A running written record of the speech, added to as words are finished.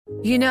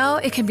You know,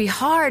 it can be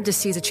hard to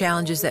see the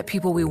challenges that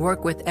people we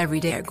work with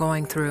every day are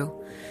going through.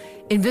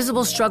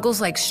 Invisible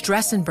struggles like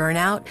stress and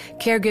burnout,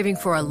 caregiving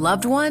for a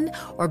loved one,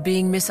 or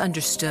being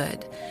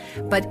misunderstood.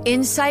 But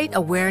insight,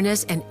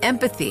 awareness, and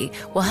empathy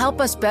will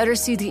help us better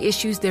see the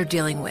issues they're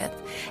dealing with.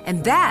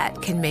 And that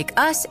can make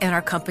us and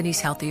our companies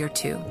healthier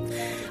too.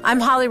 I'm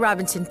Holly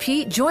Robinson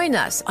Peete. Join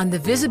us on The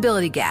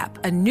Visibility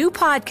Gap, a new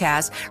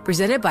podcast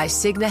presented by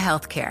Cigna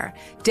Healthcare.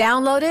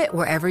 Download it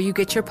wherever you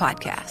get your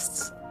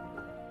podcasts.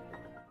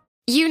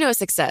 You know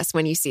success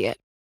when you see it.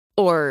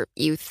 Or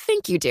you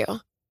think you do.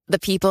 The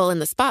people in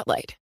the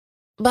spotlight.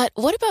 But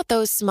what about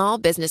those small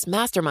business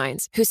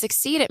masterminds who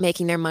succeed at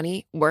making their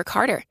money work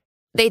harder?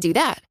 They do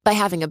that by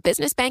having a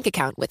business bank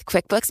account with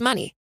QuickBooks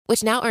Money,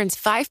 which now earns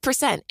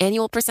 5%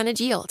 annual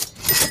percentage yield.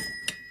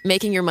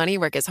 Making your money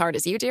work as hard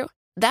as you do?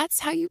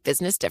 That's how you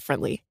business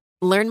differently.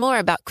 Learn more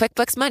about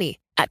QuickBooks Money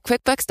at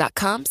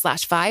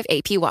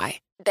quickbooks.com/5APY.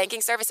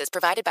 Banking services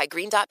provided by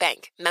Green Dot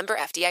Bank. Member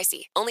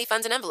FDIC. Only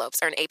funds and envelopes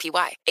earn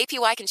APY.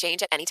 APY can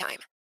change at any time.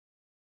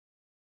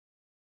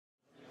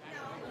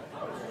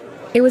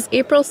 It was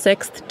April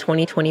 6th,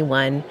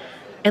 2021,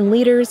 and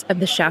leaders of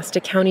the Shasta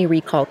County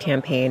recall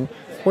campaign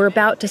were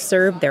about to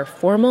serve their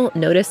formal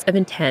notice of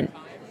intent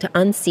to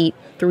unseat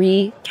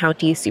 3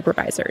 county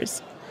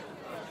supervisors.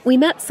 We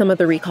met some of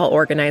the recall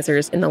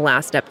organizers in the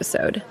last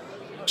episode.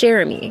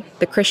 Jeremy,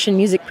 the Christian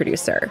music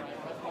producer,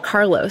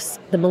 Carlos,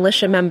 the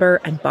militia member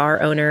and bar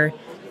owner,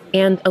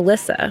 and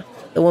Alyssa,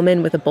 the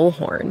woman with a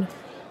bullhorn.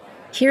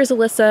 Here's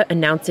Alyssa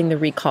announcing the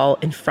recall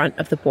in front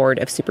of the Board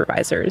of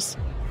Supervisors.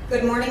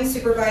 Good morning,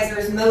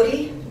 Supervisors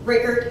Modi,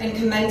 Rickert, and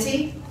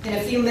Commenti. In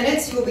a few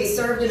minutes, you will be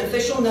served an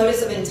official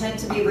notice of intent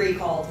to be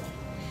recalled.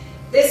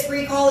 This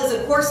recall is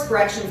a course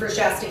correction for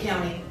Shasta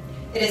County.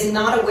 It is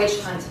not a witch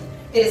hunt.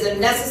 It is a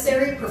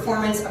necessary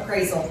performance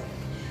appraisal.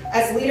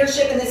 As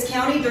leadership in this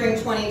county during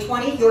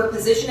 2020, your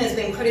position has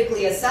been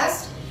critically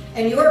assessed,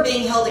 and you are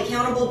being held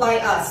accountable by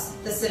us,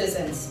 the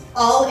citizens.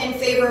 All in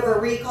favor of a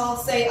recall,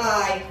 say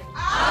aye.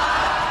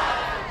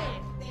 Aye!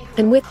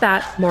 And with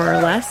that, more or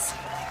less,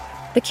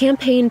 the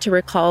campaign to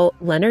recall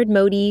Leonard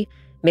Modi,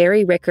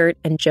 Mary Rickert,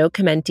 and Joe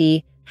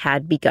Commenti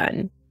had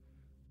begun.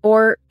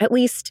 Or at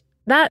least,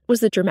 that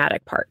was the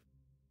dramatic part.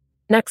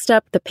 Next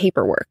up, the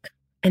paperwork,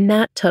 and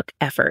that took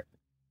effort.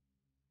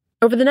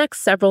 Over the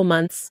next several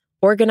months,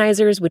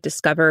 organizers would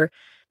discover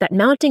that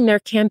mounting their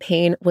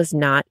campaign was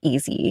not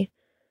easy.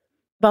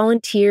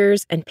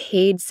 Volunteers and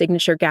paid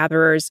signature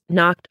gatherers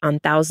knocked on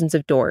thousands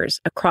of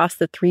doors across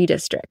the 3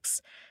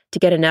 districts to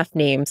get enough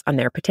names on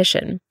their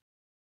petition.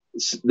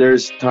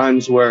 There's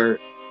times where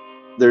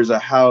there's a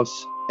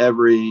house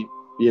every,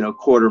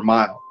 quarter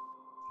mile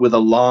with a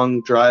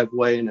long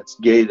driveway and it's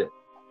gated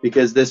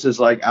because this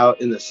is like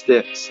out in the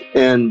sticks.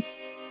 And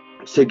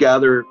to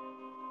gather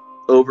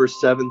over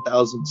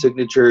 7,000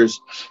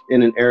 signatures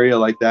in an area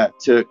like that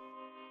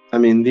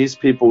these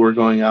people were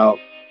going out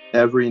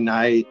every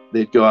night.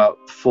 They'd go out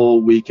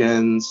full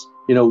weekends.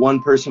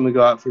 One person would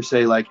go out for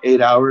say like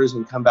 8 hours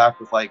and come back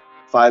with like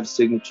 5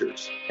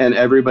 signatures, and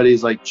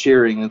everybody's like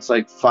cheering. It's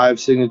like 5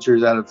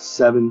 signatures out of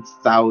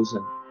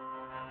 7,000.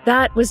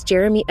 That was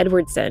Jeremy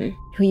Edwardson,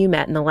 who you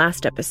met in the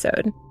last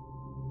episode.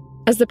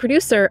 As the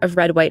producer of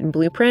Red, White, and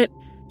Blueprint,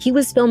 he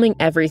was filming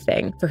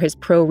everything for his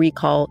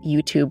pro-recall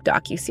YouTube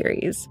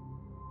docuseries.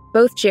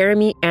 Both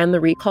Jeremy and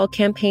the recall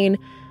campaign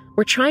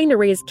were trying to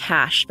raise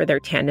cash for their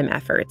tandem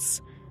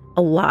efforts.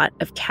 A lot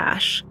of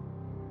cash.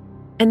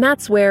 And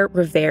that's where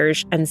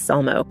Reverge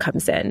Anselmo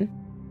comes in.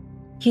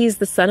 He's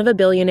the son of a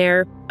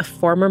billionaire, a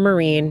former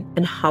Marine,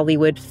 and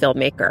Hollywood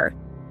filmmaker,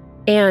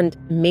 and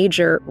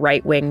major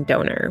right-wing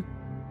donor.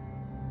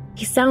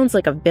 He sounds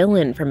like a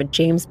villain from a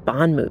James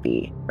Bond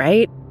movie,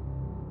 right?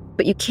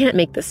 But you can't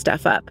make this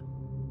stuff up.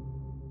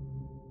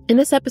 In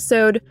this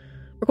episode,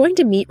 we're going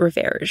to meet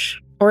Reverge,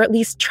 or at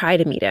least try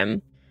to meet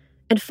him,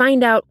 and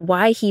find out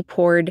why he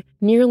poured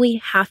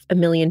nearly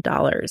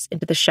 $500,000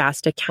 into the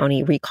Shasta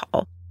County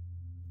recall.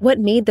 What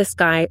made this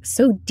guy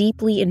so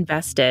deeply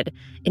invested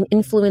in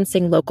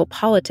influencing local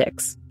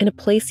politics in a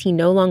place he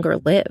no longer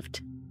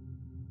lived?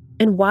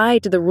 And why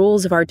do the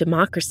rules of our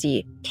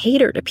democracy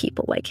cater to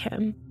people like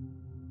him?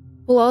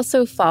 We'll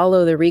also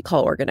follow the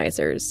recall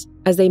organizers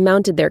as they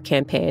mounted their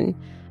campaign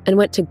and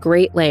went to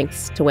great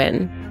lengths to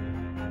win.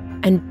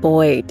 And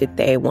boy, did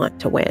they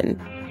want to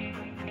win.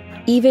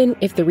 Even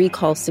if the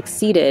recall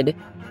succeeded,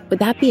 would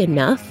that be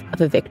enough of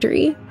a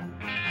victory?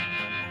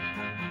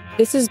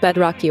 This is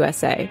Bedrock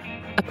USA,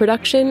 a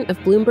production of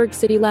Bloomberg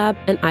City Lab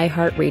and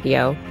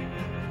iHeartRadio,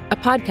 a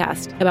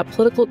podcast about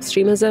political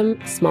extremism,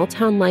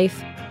 small-town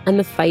life, and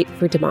the fight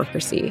for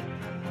democracy.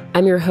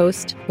 I'm your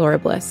host, Laura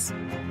Bliss.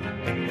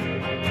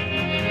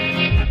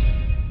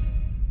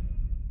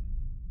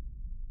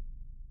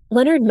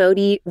 Leonard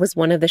Modi was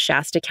one of the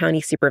Shasta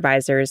County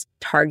supervisors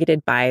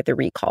targeted by the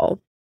recall.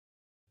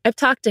 I've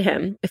talked to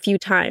him a few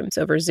times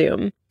over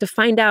Zoom to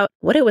find out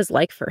what it was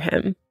like for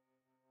him.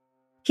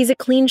 He's a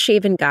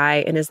clean-shaven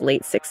guy in his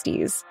late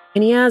 60s,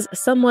 and he has a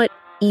somewhat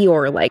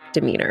Eeyore-like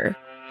demeanor.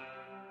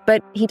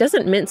 But he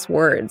doesn't mince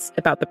words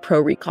about the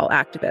pro-recall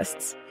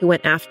activists who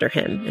went after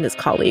him and his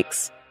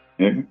colleagues.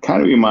 It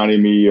kind of reminded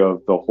me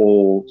of the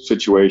whole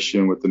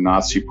situation with the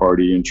Nazi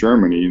Party in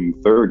Germany in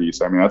the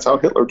 30s. I mean, that's how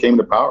Hitler came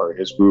to power.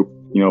 His group,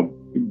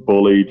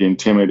 bullied,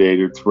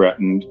 intimidated,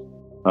 threatened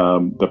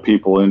the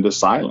people into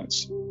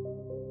silence.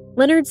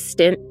 Leonard's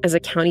stint as a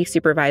county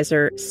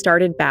supervisor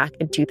started back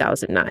in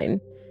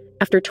 2009,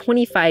 after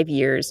 25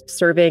 years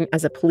serving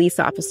as a police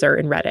officer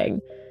in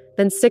Reading,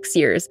 then 6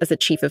 years as a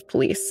chief of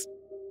police.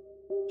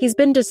 He's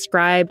been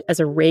described as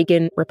a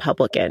Reagan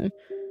Republican,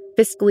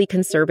 fiscally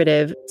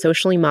conservative,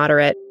 socially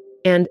moderate,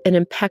 and an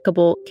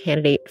impeccable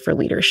candidate for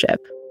leadership.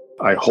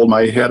 I hold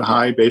my head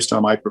high based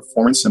on my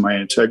performance and my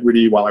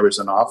integrity while I was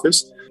in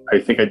office. I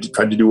think I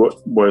tried to do what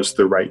was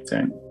the right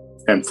thing.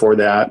 And for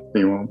that,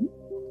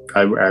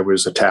 I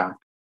was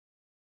attacked.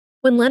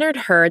 When Leonard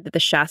heard that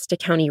the Shasta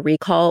County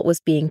recall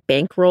was being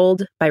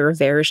bankrolled by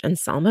Reverge and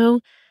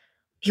Salmo,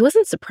 he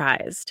wasn't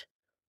surprised.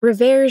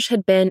 Reverge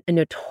had been a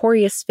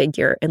notorious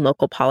figure in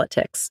local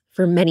politics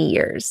for many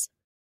years.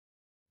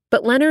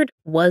 But Leonard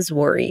was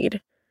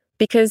worried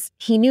because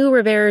he knew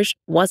Reverge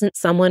wasn't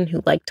someone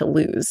who liked to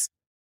lose.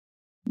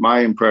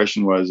 My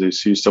impression was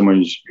he's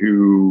someone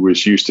who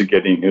was used to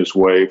getting his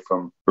way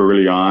from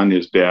early on.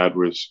 His dad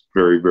was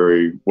very,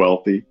 very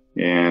wealthy,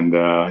 and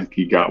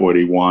he got what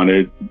he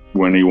wanted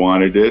when he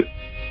wanted it.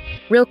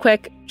 Real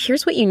quick,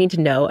 here's what you need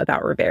to know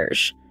about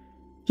Reverge.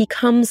 He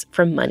comes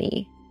from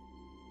money.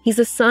 He's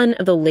the son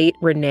of the late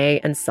Rene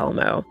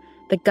Anselmo,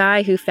 the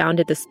guy who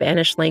founded the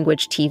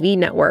Spanish-language TV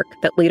network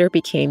that later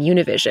became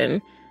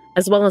Univision,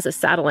 as well as a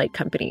satellite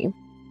company.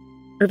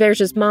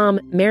 Reverge's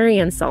mom, Mary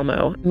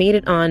Anselmo, made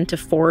it on to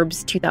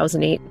Forbes'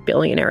 2008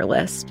 billionaire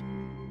list.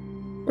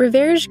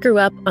 Reverge grew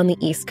up on the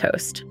East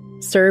Coast,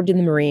 served in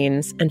the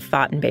Marines, and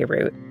fought in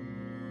Beirut.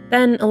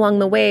 Then, along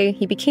the way,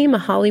 he became a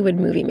Hollywood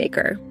movie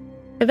maker.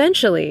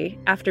 Eventually,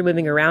 after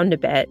moving around a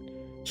bit,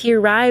 he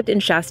arrived in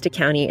Shasta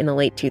County in the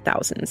late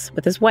 2000s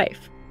with his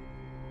wife.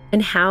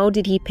 And how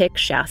did he pick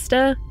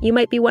Shasta, you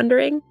might be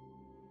wondering?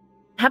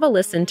 Have a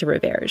listen to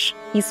Reverge.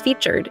 He's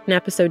featured in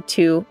episode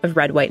 2 of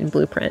Red, White, and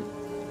Blueprint.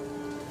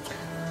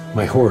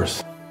 My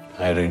horse.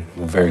 I had a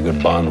very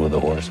good bond with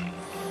the horse.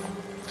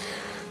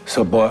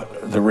 So I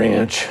bought the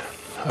ranch.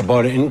 I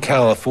bought it in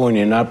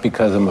California, not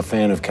because I'm a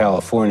fan of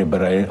California,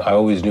 but I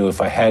always knew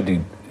if I had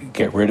to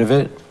get rid of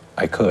it,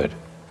 I could.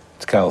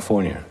 It's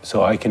California,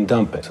 so I can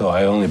dump it. So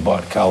I only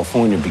bought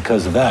California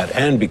because of that,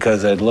 and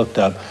because I'd looked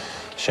up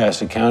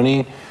Shasta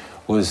County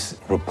was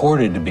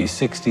reported to be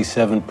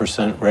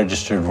 67%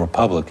 registered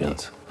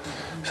Republicans.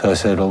 So I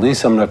said, at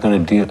least I'm not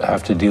going to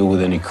have to deal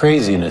with any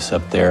craziness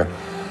up there.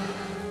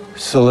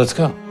 So let's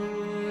go.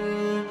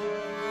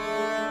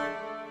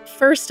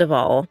 First of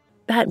all,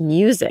 that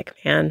music,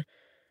 man.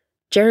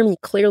 Jeremy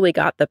clearly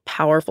got the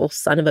powerful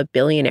son of a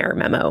billionaire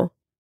memo.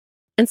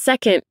 And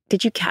second,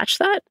 did you catch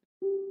that?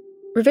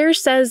 Reverge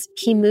says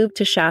he moved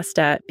to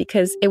Shasta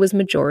because it was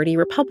majority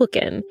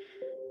Republican,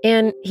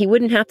 and he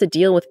wouldn't have to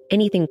deal with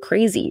anything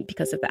crazy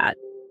because of that.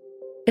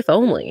 If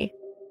only.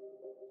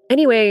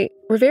 Anyway,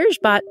 Reverge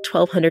bought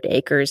 1,200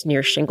 acres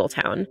near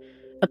Shingletown,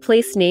 a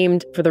place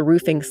named for the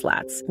roofing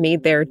slats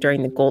made there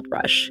during the gold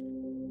rush.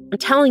 I'm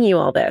telling you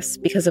all this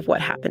because of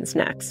what happens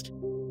next.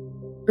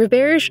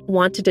 Reverge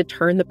wanted to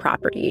turn the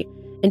property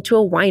into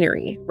a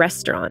winery,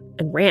 restaurant,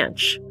 and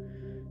ranch.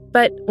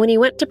 But when he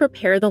went to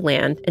prepare the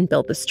land and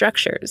build the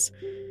structures,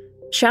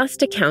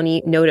 Shasta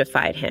County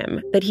notified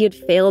him that he had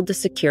failed to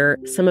secure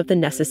some of the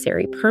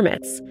necessary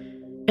permits,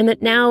 and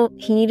that now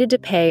he needed to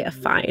pay a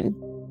fine.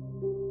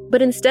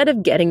 But instead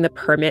of getting the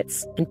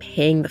permits and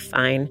paying the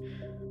fine,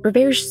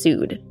 Reverge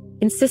sued,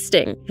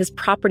 insisting his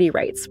property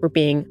rights were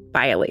being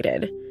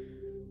violated.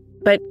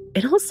 But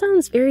it all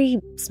sounds very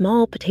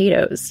small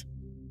potatoes.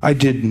 I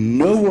did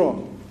no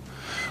wrong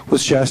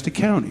with Shasta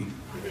County.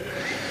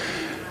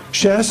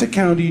 Shasta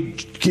County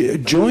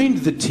joined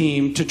the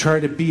team to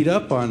try to beat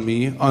up on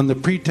me on the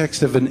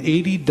pretext of an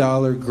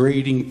 $80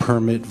 grading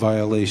permit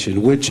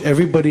violation, which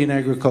everybody in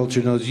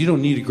agriculture knows you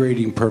don't need a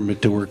grading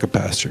permit to work a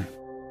pasture.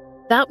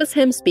 That was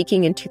him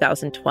speaking in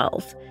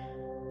 2012.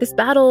 This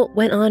battle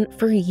went on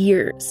for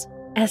years,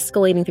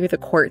 escalating through the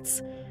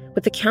courts,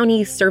 with the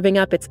county serving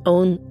up its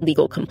own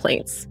legal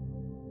complaints.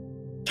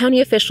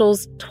 County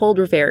officials told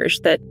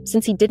Reverge that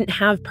since he didn't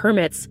have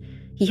permits,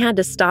 he had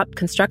to stop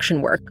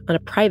construction work on a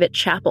private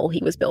chapel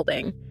he was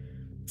building.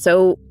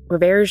 So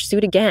Reverge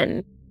sued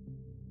again.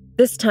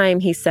 This time,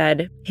 he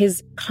said,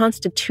 his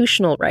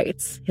constitutional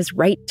rights, his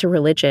right to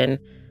religion,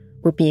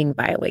 were being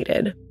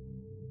violated.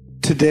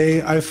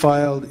 Today, I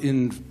filed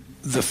in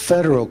the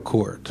federal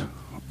court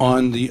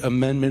on the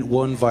Amendment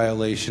 1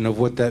 violation of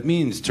what that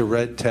means to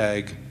red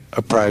tag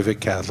a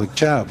private Catholic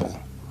chapel.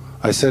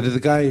 I said to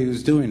the guy who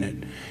was doing it,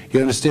 you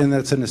understand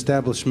that's an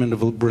establishment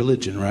of a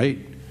religion, right?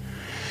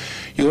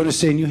 You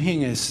understand you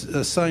hang a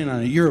sign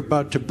on it, you're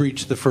about to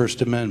breach the First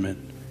Amendment.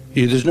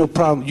 There's no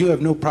problem. You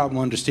have no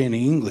problem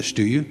understanding English,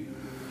 do you?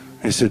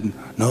 I said,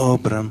 no,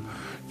 but I'm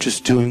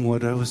just doing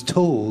what I was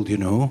told, you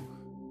know.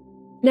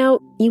 Now,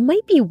 you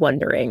might be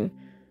wondering,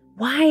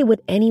 why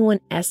would anyone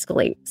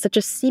escalate such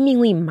a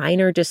seemingly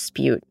minor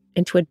dispute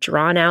into a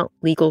drawn-out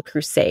legal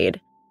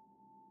crusade?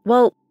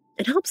 Well,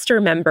 it helps to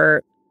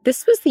remember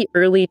this was the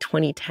early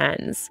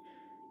 2010s.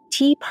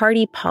 Tea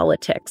Party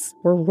politics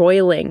were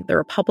roiling the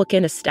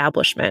Republican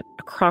establishment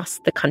across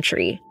the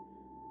country.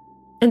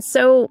 And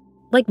so,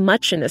 like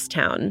much in this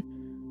town,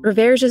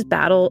 Reverge's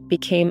battle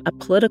became a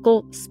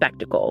political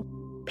spectacle,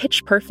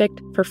 pitch perfect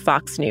for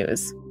Fox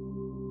News.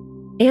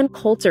 Ann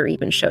Coulter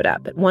even showed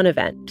up at one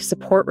event to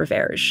support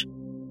Reverge.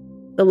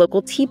 The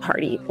local Tea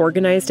Party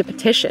organized a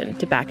petition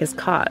to back his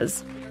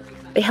cause.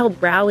 They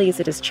held rallies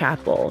at his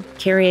chapel,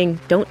 carrying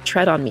 "Don't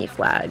Tread on Me"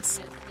 flags.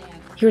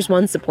 Here's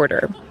one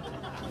supporter.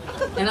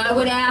 And I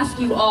would ask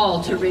you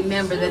all to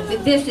remember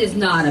that this is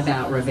not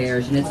about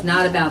Reverge, and it's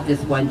not about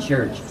this one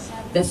church.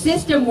 The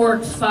system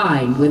works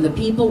fine when the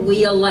people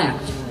we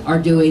elect are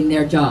doing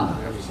their job.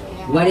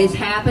 What is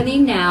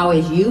happening now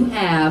is you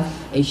have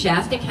a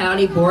Shasta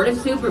County Board of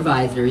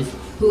Supervisors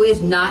who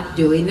is not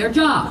doing their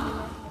job.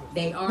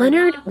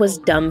 Leonard was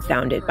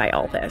dumbfounded by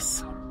all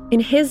this.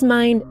 In his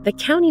mind, the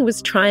county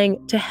was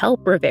trying to help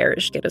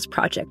Reverge get his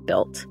project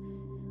built.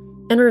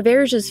 And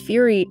Reverge's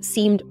fury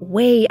seemed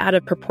way out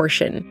of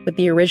proportion with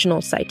the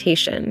original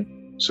citation.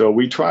 So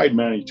we tried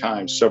many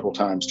times, several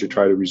times, to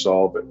try to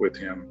resolve it with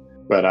him.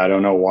 But I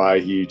don't know why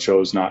he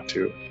chose not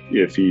to.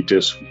 If he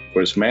just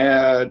was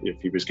mad,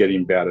 if he was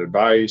getting bad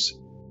advice,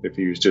 if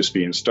he was just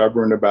being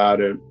stubborn about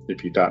it, if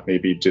he thought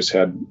maybe he just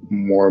had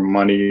more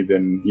money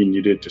than he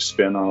needed to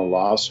spend on a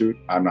lawsuit,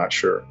 I'm not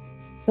sure.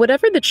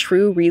 Whatever the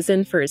true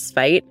reason for his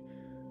fight,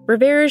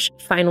 Reverge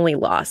finally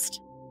lost.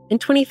 In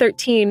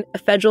 2013, a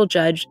federal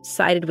judge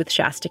sided with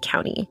Shasta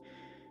County.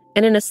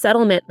 And in a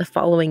settlement the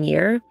following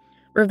year,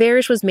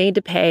 Reverge was made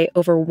to pay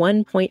over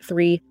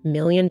 $1.3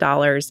 million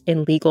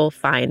in legal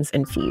fines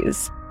and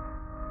fees.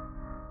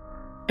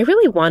 I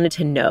really wanted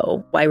to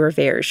know why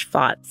Reverge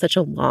fought such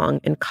a long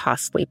and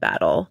costly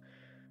battle.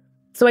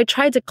 So I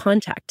tried to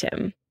contact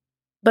him,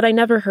 but I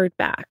never heard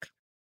back.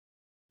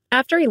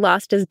 After he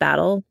lost his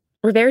battle,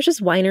 Reverge's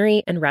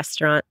winery and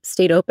restaurant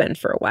stayed open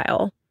for a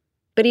while,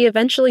 but he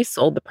eventually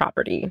sold the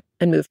property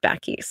and moved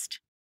back east.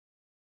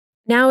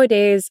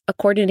 Nowadays,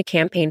 according to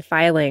campaign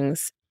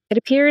filings, it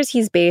appears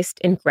he's based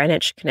in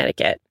Greenwich,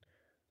 Connecticut,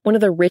 one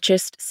of the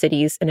richest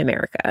cities in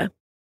America.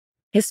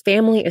 His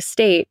family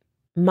estate,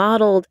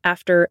 modeled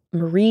after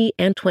Marie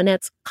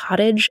Antoinette's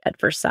cottage at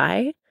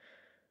Versailles,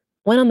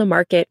 went on the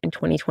market in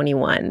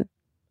 2021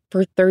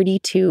 for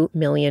 $32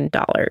 million.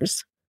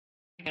 But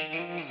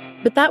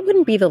that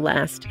wouldn't be the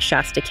last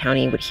Shasta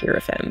County would hear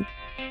of him.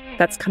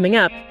 That's coming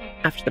up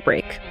after the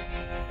break.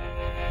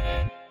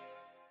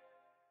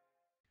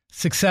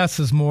 Success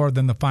is more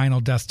than the final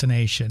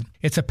destination.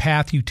 It's a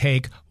path you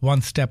take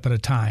one step at a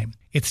time.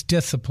 It's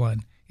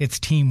discipline, it's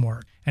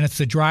teamwork, and it's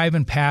the drive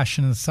and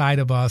passion inside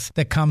of us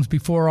that comes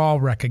before all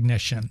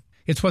recognition.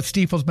 It's what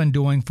Stifel's been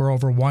doing for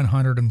over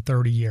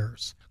 130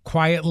 years.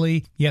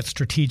 Quietly, yet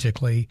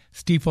strategically,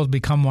 Stifel's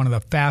become one of the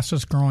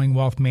fastest growing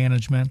wealth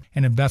management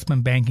and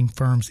investment banking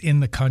firms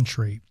in the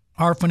country.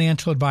 Our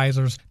financial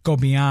advisors go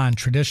beyond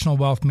traditional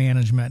wealth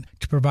management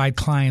to provide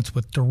clients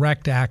with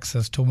direct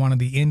access to one of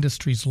the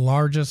industry's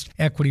largest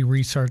equity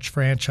research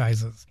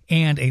franchises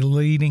and a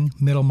leading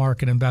middle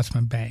market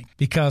investment bank.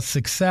 Because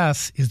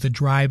success is the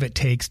drive it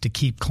takes to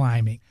keep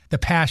climbing, the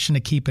passion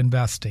to keep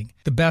investing,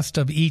 the best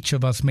of each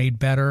of us made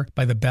better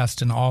by the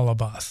best in all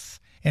of us.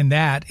 And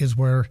that is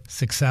where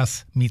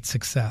success meets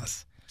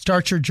success.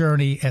 Start your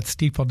journey at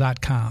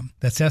stifel.com.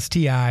 That's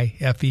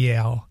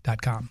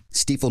STIFEL.com.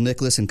 Stifel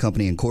Nicholas and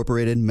Company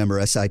Incorporated,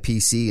 member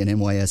SIPC and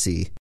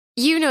NYSE.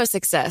 You know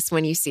success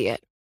when you see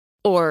it.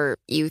 Or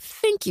you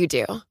think you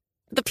do.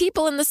 The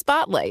people in the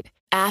spotlight.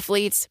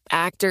 Athletes,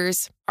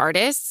 actors,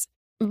 artists.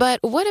 But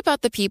what about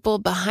the people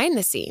behind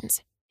the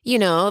scenes? You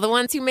know, the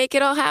ones who make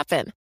it all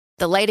happen.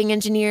 The lighting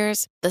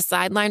engineers, the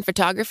sideline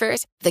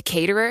photographers, the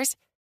caterers.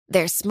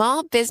 They're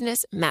small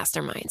business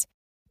masterminds.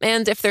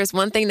 And if there's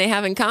one thing they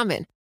have in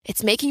common,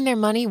 it's making their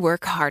money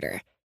work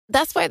harder.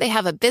 That's why they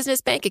have a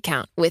business bank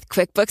account with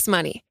QuickBooks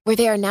Money, where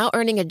they are now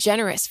earning a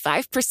generous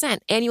 5%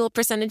 annual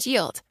percentage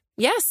yield.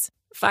 Yes,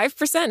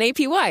 5%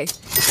 APY.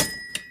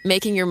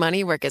 Making your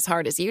money work as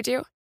hard as you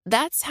do?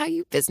 That's how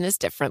you business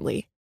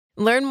differently.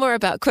 Learn more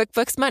about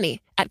QuickBooks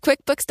Money at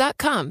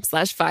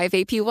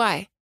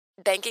quickbooks.com/5APY.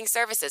 Banking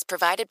services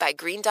provided by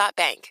Green Dot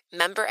Bank,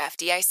 member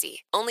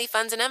FDIC. Only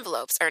funds and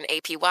envelopes earn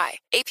APY.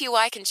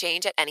 APY can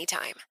change at any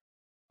time.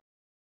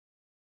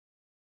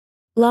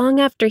 Long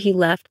after he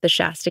left the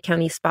Shasta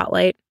County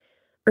spotlight,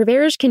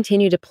 Reverge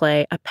continued to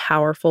play a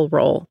powerful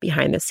role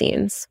behind the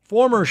scenes.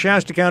 Former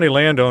Shasta County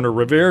landowner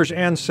Reverge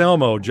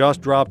Anselmo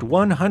just dropped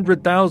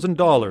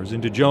 $100,000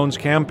 into Jones'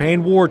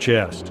 campaign war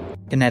chest.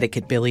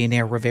 Connecticut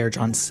billionaire Reverge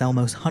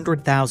Anselmo's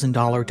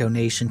 $100,000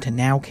 donation to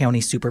now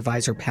County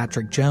Supervisor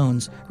Patrick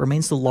Jones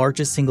remains the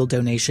largest single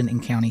donation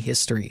in county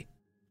history.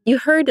 You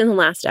heard in the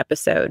last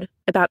episode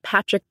about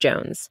Patrick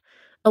Jones,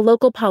 a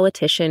local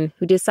politician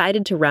who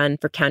decided to run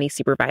for county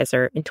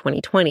supervisor in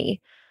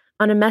 2020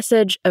 on a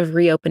message of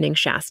reopening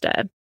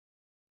Shasta.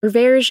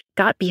 Reverge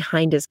got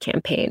behind his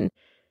campaign,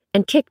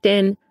 and kicked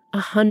in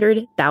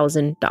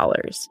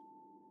 $100,000.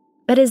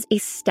 That is a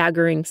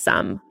staggering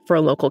sum for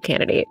a local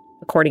candidate,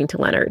 according to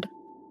Leonard.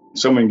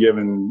 Someone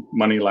giving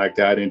money like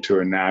that into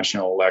a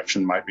national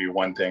election might be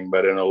one thing,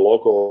 but in a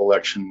local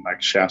election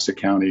like Shasta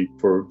County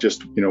for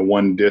just,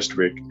 one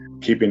district,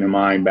 keeping in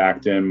mind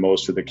back then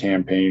most of the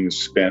campaigns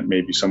spent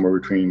maybe somewhere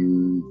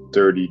between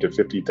 $30,000 to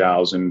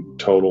 $50,000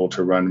 total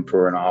to run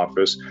for an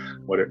office.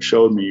 What it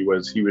showed me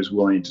was he was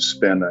willing to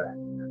spend a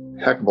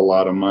heck of a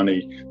lot of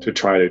money to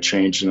try to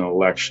change an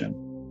election.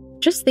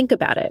 Just think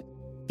about it.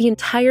 The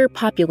entire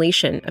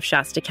population of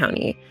Shasta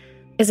County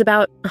is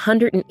about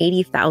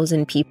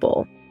 180,000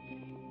 people.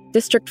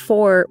 District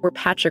 4, where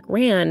Patrick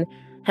ran,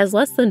 has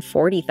less than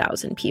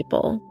 40,000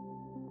 people.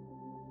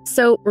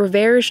 So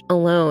Reverge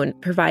alone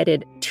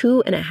provided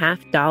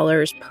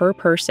 $2.50 per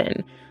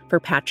person for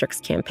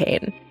Patrick's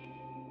campaign.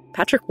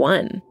 Patrick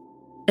won,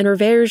 and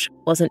Reverge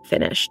wasn't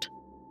finished.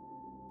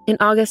 In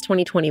August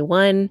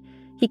 2021,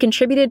 he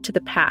contributed to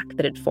the PAC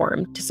that had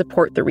formed to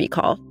support the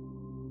recall.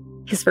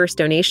 His first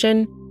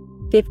donation,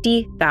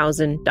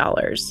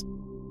 $50,000.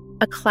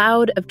 A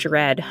cloud of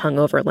dread hung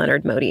over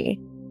Leonard Modi.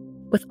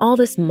 With all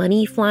this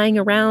money flying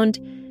around,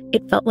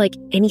 it felt like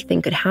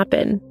anything could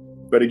happen.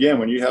 But again,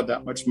 when you have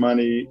that much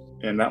money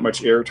and that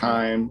much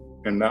airtime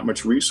and that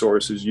much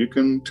resources, you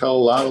can tell a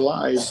lot of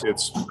lies.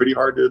 It's pretty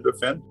hard to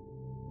defend.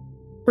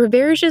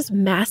 Reverge's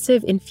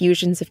massive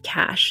infusions of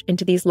cash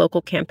into these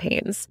local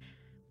campaigns,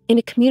 in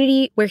a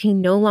community where he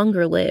no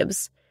longer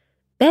lives,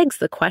 begs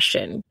the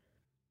question,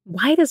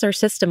 why does our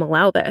system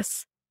allow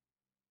this?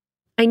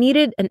 I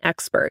needed an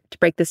expert to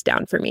break this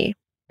down for me.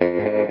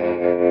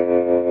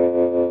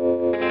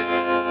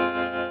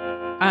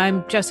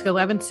 I'm Jessica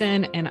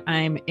Levinson, and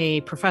I'm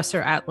a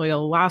professor at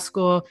Loyola Law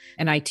School,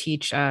 and I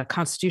teach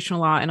constitutional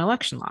law and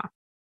election law.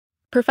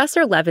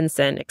 Professor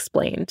Levinson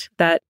explained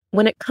that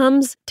when it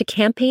comes to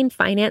campaign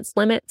finance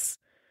limits,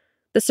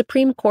 the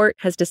Supreme Court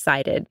has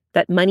decided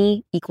that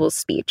money equals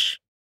speech.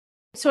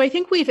 So I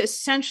think we've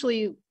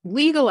essentially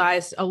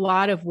legalized a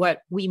lot of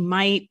what we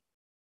might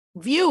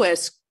view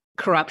as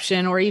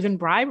corruption or even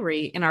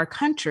bribery in our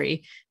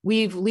country.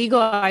 We've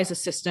legalized a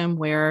system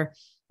where,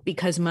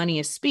 because money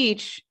is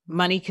speech,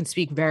 money can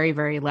speak very,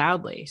 very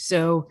loudly.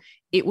 So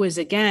it was,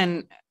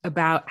 again,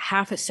 about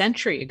half a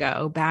century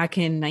ago, back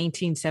in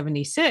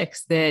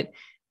 1976, that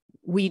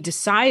we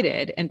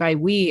decided, and by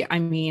we, I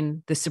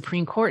mean the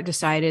Supreme Court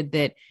decided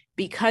that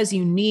because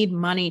you need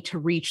money to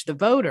reach the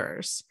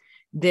voters,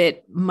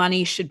 that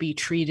money should be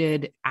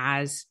treated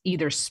as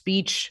either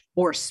speech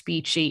or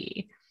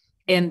speechy.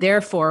 And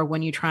therefore,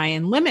 when you try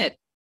and limit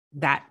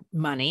that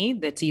money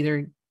that's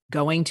either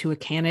going to a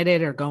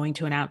candidate or going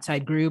to an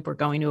outside group or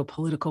going to a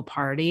political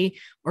party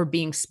or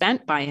being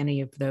spent by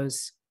any of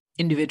those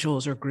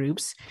individuals or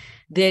groups,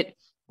 that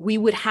we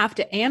would have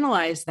to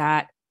analyze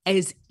that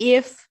as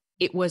if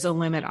it was a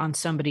limit on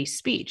somebody's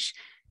speech.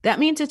 That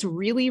means it's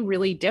really,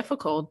 really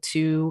difficult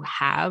to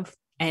have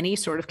any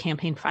sort of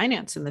campaign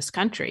finance in this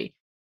country.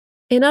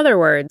 In other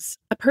words,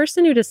 a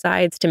person who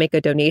decides to make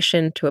a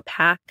donation to a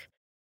PAC,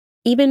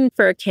 even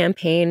for a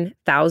campaign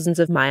thousands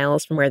of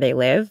miles from where they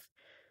live,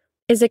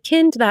 is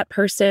akin to that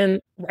person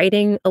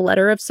writing a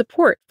letter of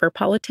support for a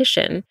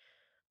politician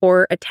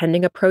or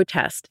attending a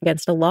protest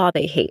against a law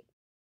they hate.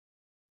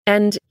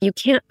 And you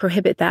can't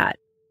prohibit that.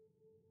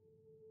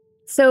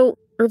 So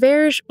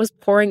Reverge was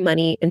pouring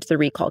money into the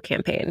recall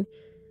campaign,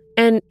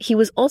 and he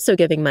was also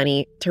giving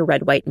money to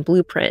Red, White, and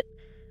Blueprint,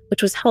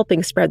 which was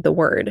helping spread the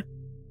word.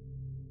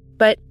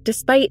 But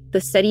despite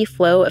the steady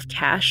flow of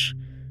cash,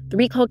 the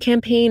recall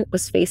campaign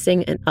was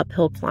facing an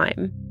uphill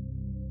climb.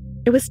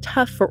 It was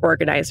tough for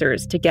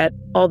organizers to get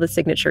all the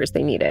signatures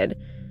they needed.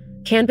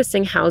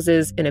 Canvassing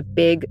houses in a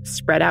big,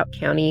 spread-out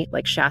county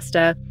like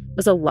Shasta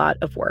was a lot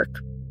of work.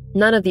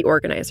 None of the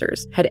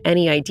organizers had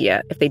any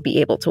idea if they'd be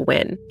able to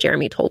win,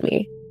 Jeremy told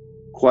me.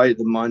 Quite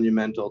the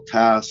monumental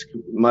task,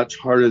 much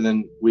harder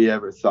than we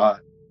ever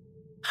thought.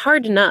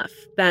 Hard enough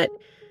that,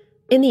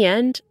 in the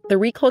end, the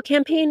recall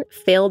campaign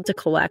failed to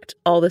collect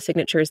all the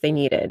signatures they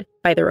needed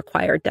by the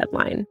required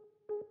deadline.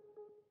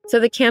 So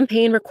the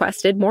campaign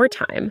requested more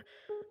time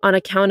on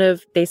account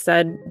of, they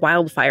said,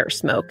 wildfire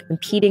smoke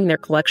impeding their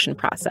collection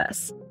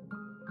process.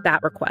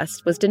 That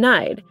request was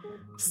denied,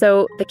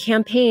 so the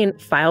campaign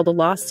filed a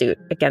lawsuit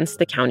against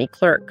the county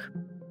clerk.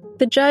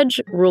 The judge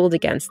ruled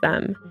against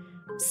them,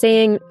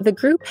 saying the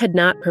group had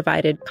not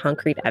provided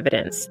concrete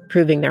evidence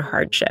proving their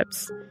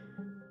hardships.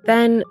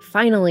 Then,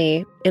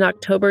 finally, in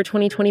October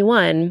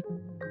 2021,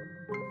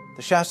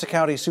 the Shasta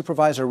County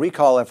supervisor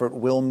recall effort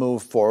will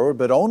move forward,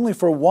 but only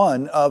for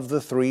one of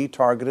the three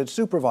targeted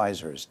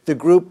supervisors. The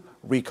group,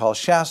 Recall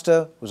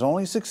Shasta, was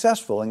only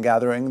successful in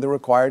gathering the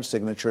required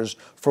signatures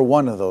for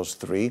one of those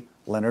three,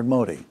 Leonard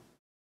Modi.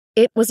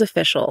 It was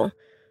official.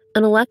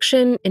 An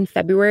election in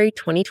February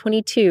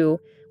 2022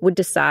 would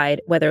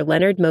decide whether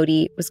Leonard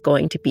Modi was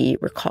going to be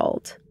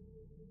recalled.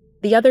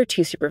 The other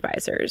two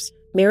supervisors,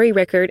 Mary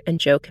Rickard and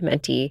Joe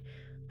Chimenti,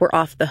 were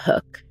off the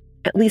hook,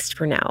 at least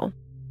for now.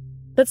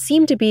 That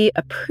seemed to be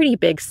a pretty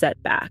big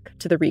setback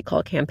to the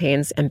recall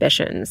campaign's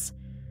ambitions.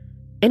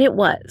 And it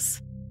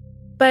was.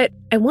 But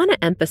I want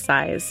to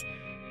emphasize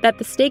that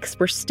the stakes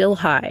were still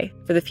high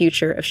for the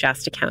future of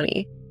Shasta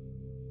County.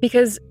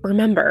 Because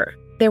remember,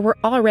 there were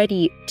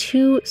already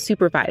 2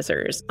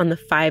 supervisors on the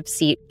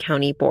 5-seat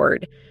county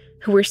board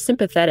who were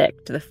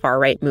sympathetic to the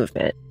far-right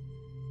movement.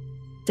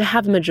 To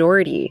have a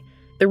majority,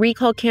 the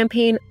recall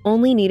campaign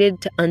only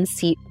needed to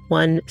unseat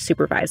one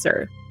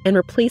supervisor and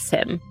replace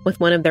him with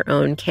one of their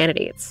own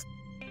candidates.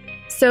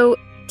 So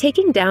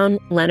taking down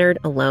Leonard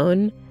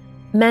alone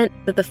meant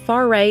that the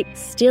far right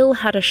still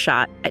had a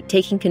shot at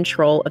taking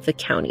control of the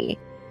county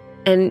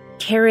and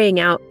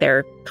carrying out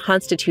their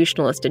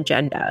constitutionalist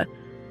agenda,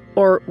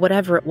 or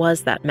whatever it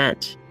was that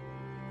meant.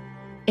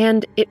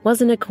 And it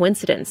wasn't a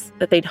coincidence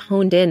that they'd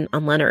honed in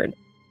on Leonard.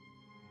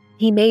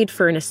 He made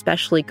for an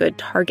especially good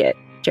target,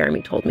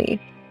 Jeremy told me.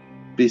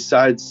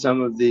 Besides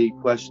some of the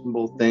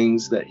questionable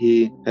things that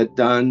he had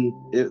done,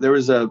 there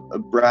was a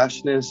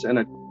brashness and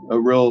a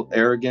real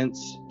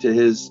arrogance to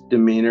his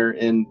demeanor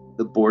in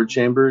the board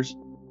chambers.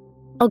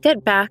 I'll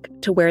get back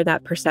to where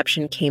that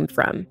perception came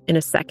from in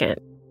a second.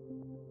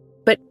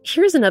 But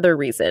here's another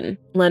reason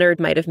Leonard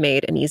might have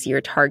made an easier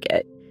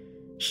target.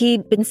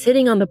 He'd been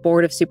sitting on the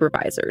board of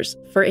supervisors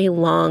for a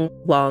long,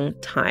 long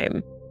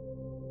time,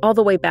 all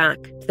the way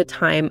back to the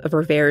time of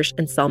Reverge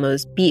and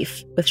Selmo's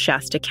beef with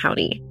Shasta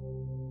County.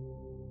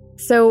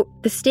 So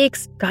the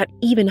stakes got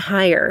even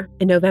higher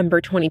in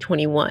November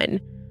 2021,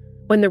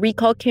 when the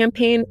recall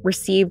campaign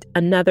received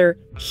another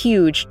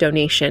huge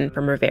donation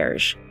from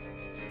Reverge,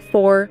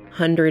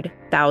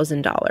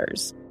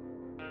 $400,000.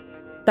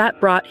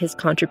 That brought his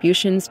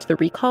contributions to the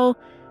recall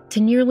to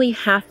nearly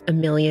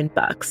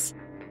 $500,000.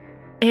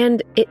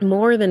 And it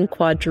more than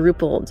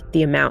quadrupled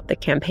the amount the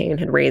campaign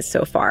had raised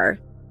so far.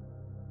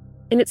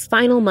 In its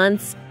final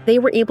months, they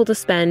were able to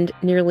spend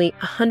nearly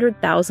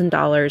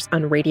 $100,000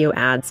 on radio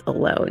ads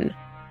alone.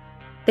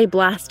 They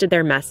blasted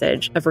their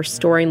message of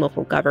restoring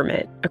local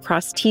government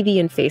across TV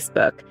and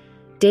Facebook,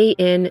 day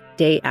in,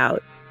 day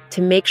out,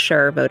 to make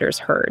sure voters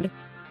heard.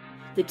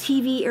 The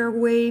TV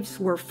airwaves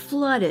were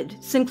flooded.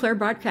 Sinclair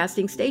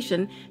Broadcasting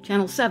Station,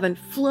 Channel 7,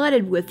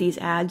 flooded with these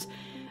ads.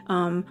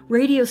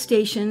 Radio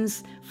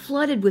stations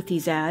flooded with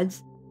these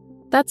ads.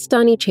 That's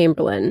Donnie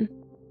Chamberlain.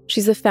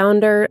 She's a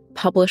founder,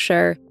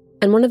 publisher,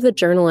 and one of the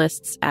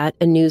journalists at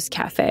A News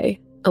Cafe,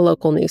 a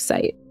local news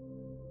site.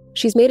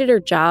 She's made it her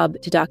job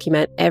to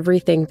document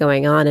everything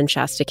going on in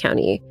Shasta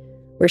County,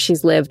 where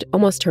she's lived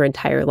almost her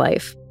entire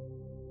life.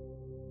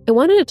 I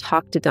wanted to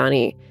talk to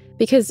Donnie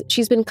because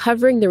she's been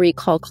covering the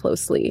recall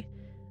closely,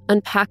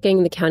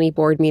 unpacking the county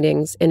board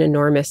meetings in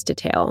enormous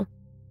detail.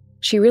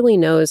 She really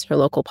knows her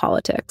local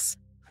politics.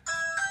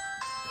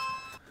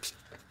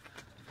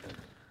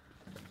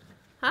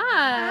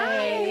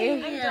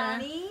 Hi. I'm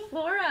Donnie.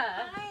 Laura.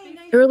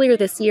 Hi. Earlier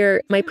this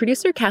year, my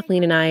producer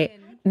Kathleen and I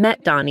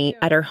met Donnie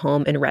at her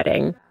home in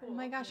Redding. Oh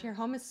my gosh, your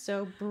home is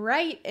so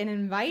bright and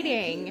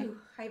inviting.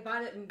 I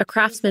bought it. A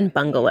craftsman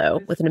bungalow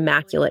with an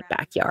immaculate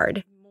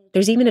backyard.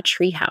 There's even a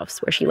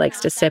treehouse where she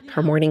likes to sip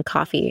her morning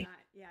coffee.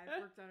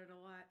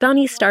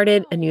 Donnie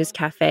started A News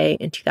Cafe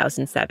in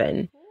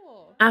 2007,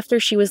 after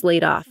she was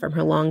laid off from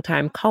her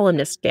longtime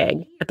columnist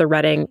gig at the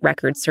Redding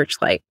Record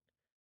Searchlight.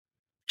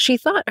 She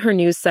thought her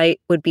news site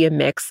would be a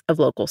mix of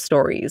local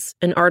stories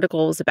and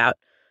articles about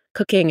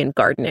cooking and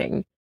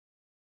gardening.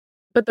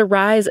 But the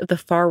rise of the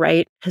far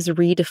right has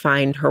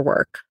redefined her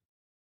work.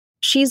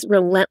 She's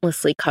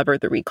relentlessly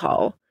covered the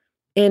recall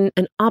in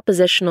an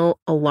oppositional,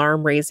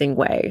 alarm-raising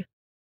way.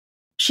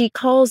 She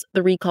calls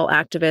the recall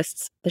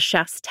activists the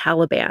Shasta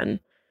Taliban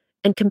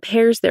and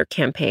compares their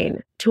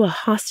campaign to a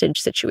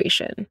hostage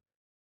situation.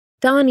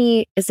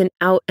 Donnie is an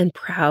out and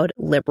proud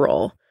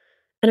liberal,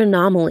 an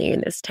anomaly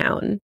in this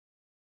town.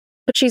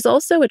 But she's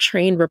also a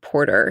trained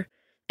reporter,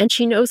 and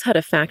she knows how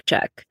to fact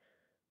check.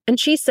 And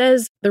she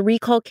says the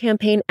recall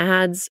campaign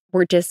ads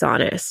were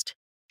dishonest.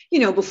 You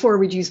know, before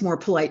we'd use more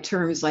polite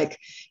terms like,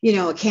 you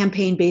know, a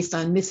campaign based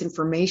on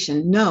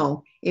misinformation.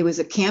 No, it was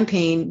a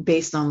campaign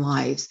based on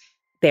lies.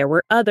 There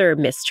were other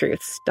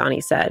mistruths, Donnie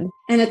said.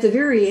 And at the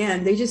very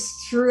end, they just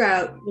threw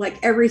out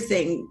like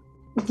everything,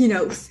 you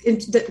know,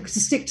 to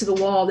stick to the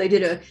wall. They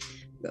did a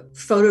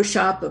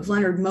Photoshop of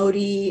Leonard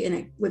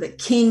Modi with a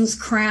king's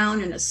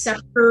crown and a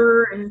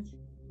scepter. And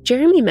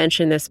Jeremy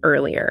mentioned this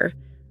earlier,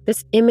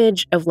 this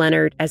image of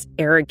Leonard as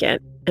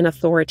arrogant and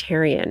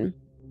authoritarian.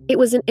 It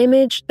was an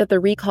image that the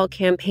recall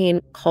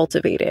campaign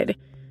cultivated,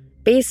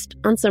 based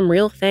on some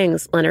real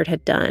things Leonard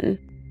had done.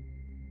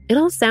 It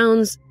all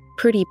sounds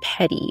pretty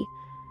petty,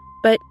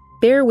 but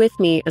bear with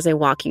me as I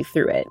walk you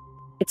through it.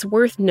 It's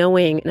worth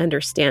knowing and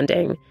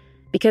understanding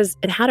because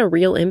it had a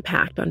real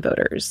impact on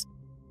voters.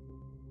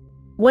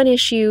 One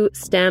issue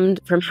stemmed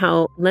from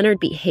how Leonard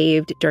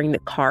behaved during the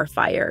Carr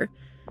fire,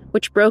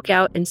 which broke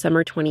out in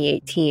summer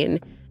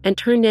 2018 and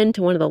turned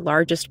into one of the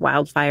largest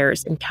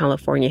wildfires in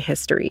California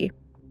history.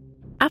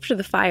 After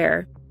the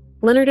fire,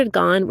 Leonard had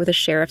gone with a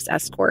sheriff's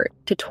escort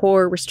to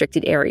tour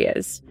restricted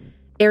areas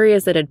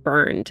that had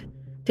burned,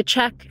 to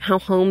check how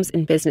homes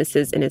and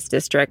businesses in his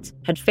district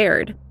had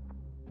fared.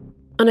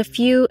 On a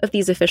few of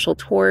these official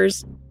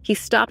tours, he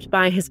stopped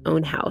by his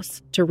own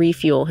house to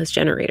refuel his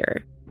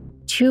generator.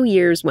 2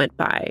 years went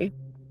by.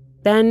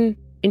 Then,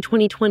 in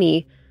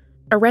 2020,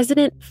 a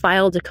resident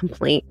filed a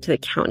complaint to the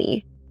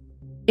county.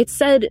 It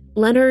said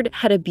Leonard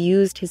had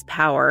abused his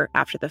power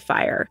after the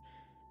fire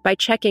by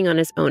checking on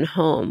his own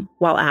home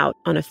while out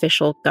on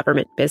official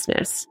government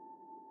business.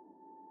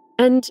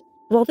 And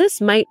while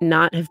this might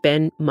not have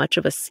been much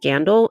of a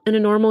scandal in a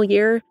normal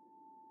year,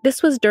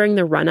 this was during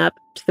the run-up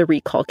to the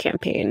recall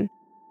campaign.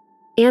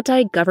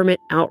 Anti-government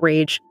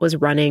outrage was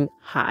running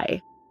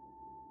high.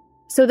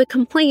 So the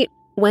complaint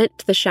went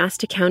to the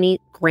Shasta County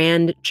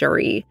Grand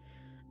Jury,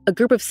 a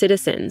group of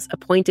citizens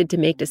appointed to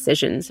make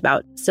decisions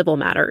about civil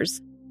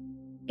matters.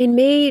 In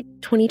May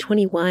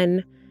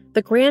 2021,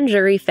 the grand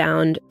jury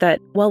found that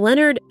while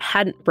Leonard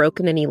hadn't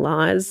broken any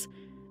laws,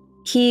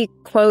 he,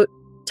 quote,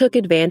 took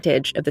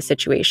advantage of the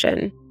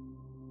situation.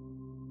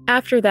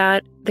 After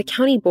that, the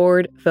county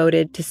board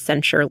voted to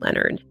censure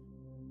Leonard.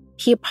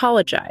 He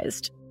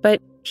apologized,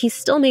 but he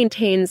still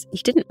maintains he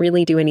didn't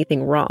really do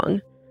anything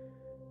wrong.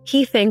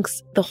 He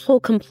thinks the whole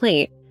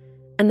complaint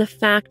and the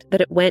fact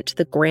that it went to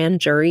the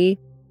grand jury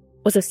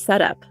was a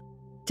setup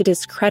to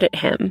discredit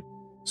him.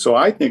 So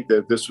I think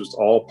that this was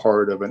all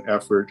part of an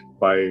effort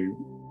by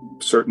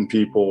certain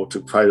people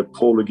to try to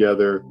pull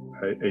together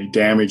a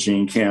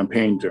damaging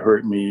campaign to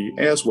hurt me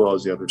as well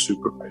as the other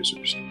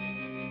supervisors.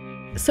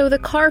 So the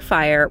car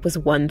fire was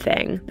one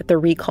thing that the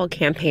recall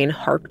campaign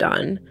harped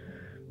on.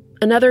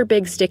 Another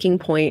big sticking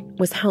point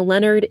was how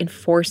Leonard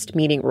enforced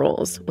meeting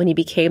rules when he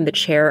became the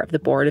chair of the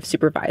Board of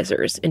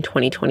Supervisors in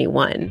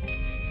 2021.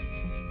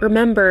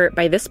 Remember,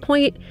 by this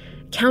point,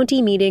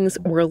 county meetings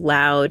were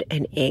loud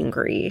and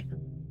angry.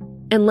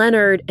 And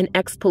Leonard, an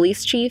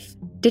ex-police chief,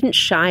 didn't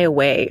shy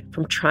away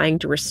from trying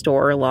to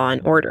restore law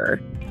and order.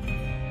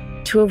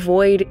 To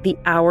avoid the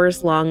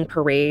hours-long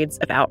parades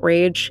of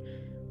outrage,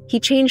 he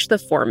changed the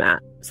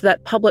format so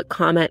that public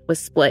comment was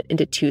split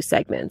into 2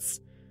 segments,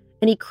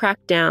 and he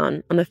cracked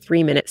down on the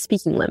 3-minute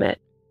speaking limit.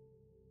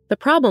 The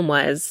problem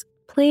was,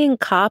 playing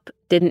cop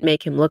didn't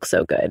make him look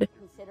so good,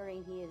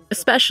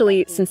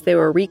 especially since they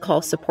were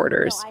recall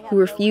supporters who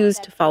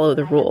refused to follow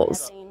the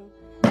rules.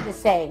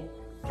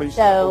 Please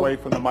step away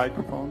from the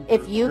microphone.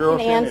 If you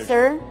can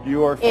answer,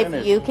 you are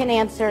finished. If you can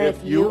answer,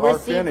 if you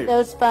received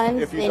those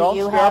funds, then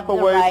you have the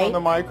right. From the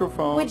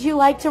microphone. Would you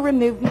like to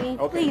remove me?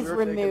 Okay, please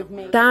remove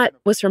me. That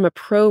was from a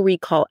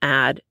pro-recall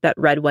ad that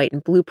Red, White,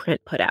 and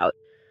Blueprint put out,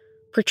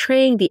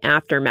 portraying the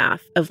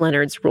aftermath of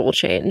Leonard's rule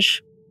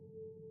change.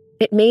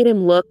 It made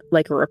him look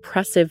like a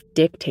repressive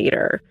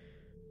dictator,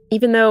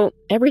 even though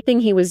everything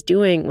he was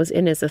doing was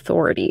in his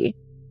authority.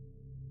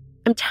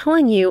 I'm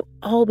telling you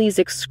all these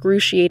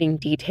excruciating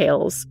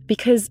details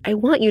because I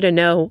want you to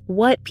know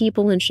what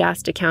people in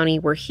Shasta County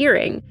were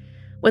hearing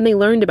when they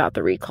learned about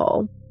the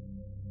recall.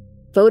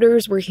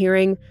 Voters were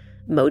hearing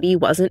Modi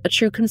wasn't a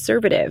true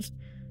conservative,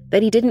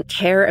 that he didn't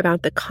care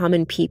about the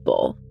common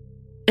people,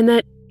 and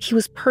that he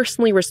was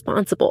personally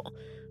responsible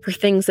for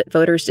things that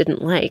voters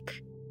didn't like.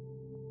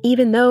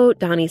 Even though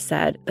Donnie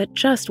said that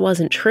just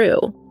wasn't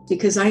true.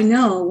 Because I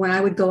know when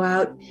I would go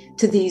out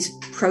to these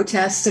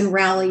protests and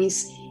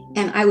rallies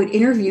and I would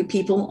interview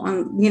people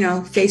on,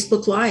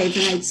 Facebook Live,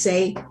 and I'd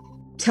say,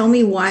 tell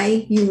me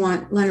why you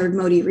want Leonard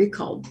Modi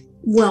recalled.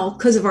 Well,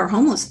 because of our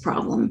homeless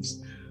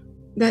problems.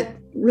 That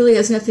really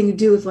has nothing to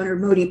do with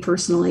Leonard Modi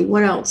personally.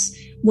 What else?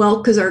 Well,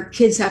 because our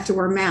kids have to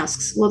wear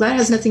masks. Well, that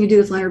has nothing to do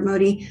with Leonard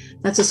Modi.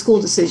 That's a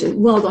school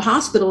decision. Well, the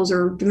hospitals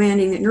are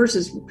demanding that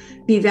nurses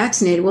be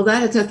vaccinated. Well,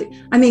 that has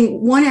nothing.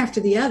 One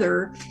after the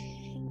other.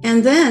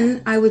 And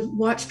then I would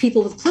watch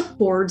people with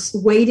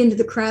clipboards wade into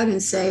the crowd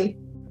and say,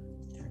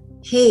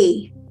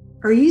 hey,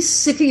 are you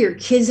sick of your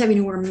kids having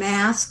to wear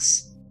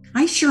masks?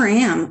 I sure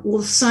am.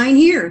 Well, sign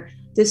here.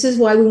 This is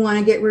why we want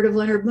to get rid of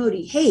Leonard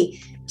Modi. Hey,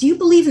 do you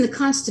believe in the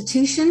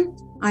Constitution?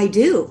 I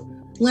do.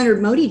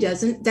 Leonard Modi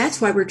doesn't. That's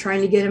why we're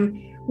trying to get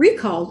him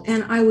recalled.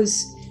 And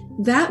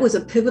that was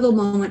a pivotal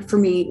moment for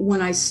me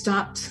when I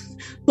stopped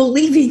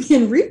believing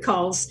in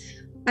recalls.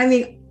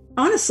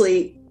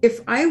 Honestly,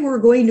 if I were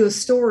going to a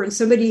store and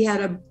somebody had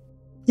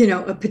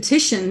a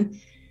petition,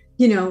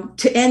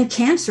 to end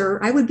cancer,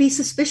 I would be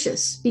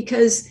suspicious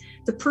because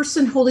the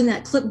person holding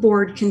that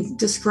clipboard can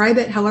describe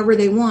it however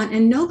they want.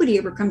 And nobody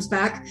ever comes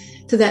back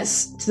to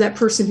that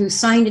person who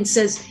signed and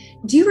says,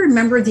 do you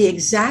remember the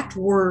exact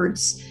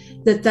words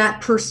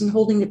that person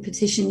holding the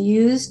petition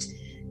used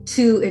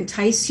to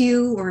entice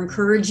you or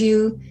encourage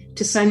you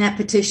to sign that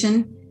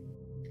petition?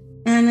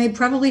 And they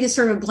probably just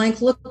sort of a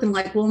blank look and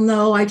like, well,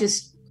 no, I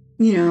just,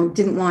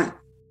 didn't want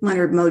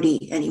Leonard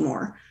Modi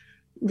anymore.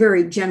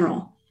 Very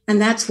general. And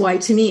that's why,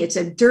 to me, it's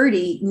a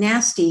dirty,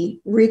 nasty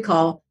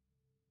recall.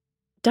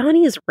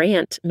 Donnie's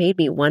rant made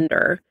me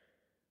wonder,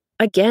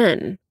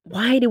 again,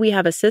 why do we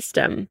have a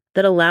system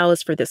that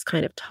allows for this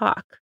kind of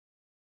talk?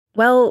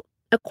 Well,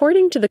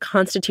 according to the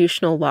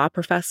constitutional law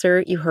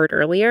professor you heard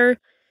earlier,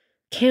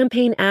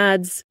 campaign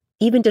ads,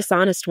 even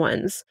dishonest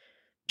ones,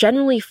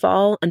 generally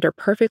fall under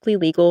perfectly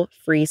legal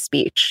free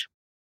speech.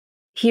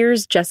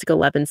 Here's Jessica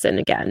Levinson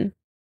again.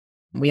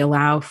 We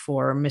allow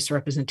for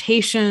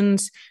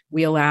misrepresentations.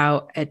 We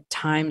allow at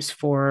times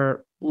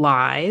for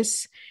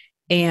lies.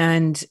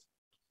 And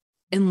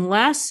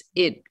unless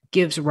it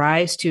gives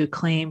rise to a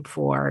claim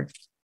for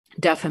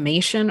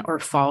defamation or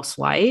false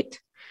light,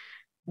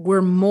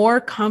 we're more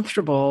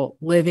comfortable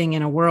living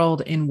in a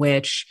world in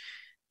which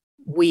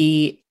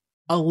we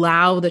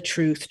allow the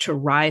truth to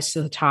rise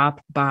to the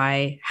top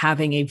by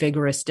having a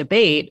vigorous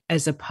debate,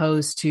 as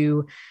opposed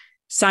to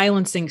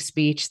silencing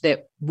speech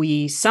that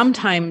we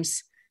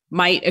sometimes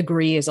might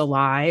agree is a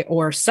lie,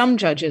 or some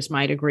judges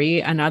might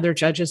agree and other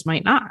judges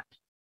might not.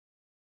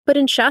 But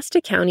in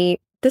Shasta County,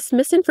 this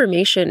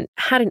misinformation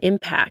had an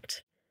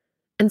impact.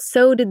 And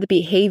so did the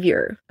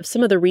behavior of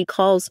some of the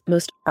recall's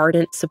most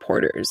ardent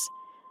supporters.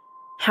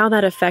 How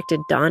that affected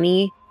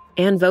Donnie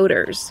and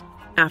voters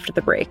after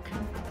the break.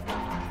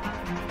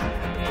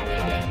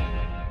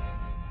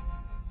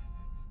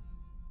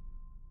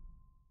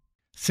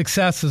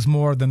 Success is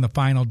more than the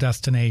final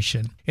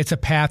destination. It's a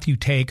path you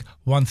take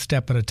one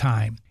step at a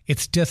time.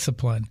 It's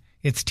discipline,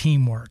 it's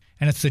teamwork,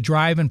 and it's the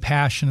drive and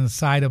passion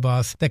inside of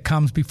us that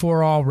comes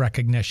before all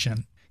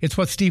recognition. It's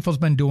what Stifel's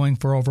been doing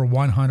for over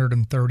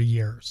 130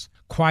 years.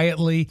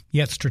 Quietly,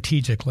 yet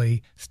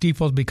strategically,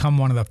 Stifel's become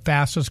one of the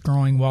fastest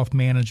growing wealth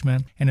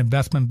management and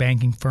investment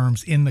banking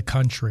firms in the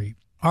country.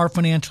 Our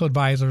financial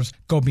advisors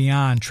go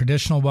beyond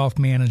traditional wealth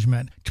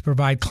management to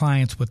provide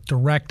clients with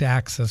direct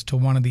access to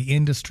one of the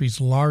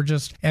industry's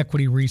largest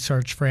equity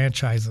research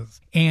franchises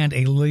and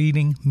a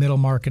leading middle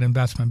market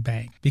investment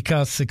bank,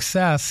 because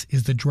success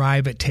is the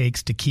drive it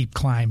takes to keep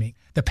climbing,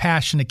 the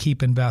passion to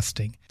keep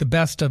investing, the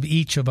best of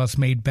each of us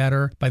made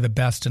better by the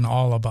best in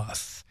all of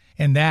us.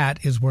 And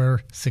that is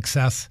where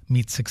success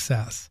meets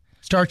success.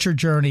 Start your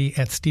journey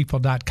at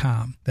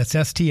Stifel.com. That's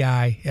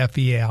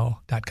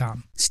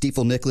STIFEL.com.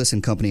 Stifel Nicholas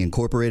and Company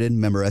Incorporated,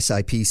 member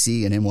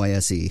SIPC and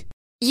NYSE.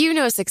 You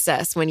know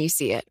success when you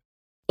see it.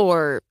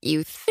 Or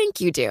you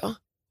think you do.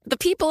 The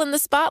people in the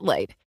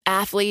spotlight.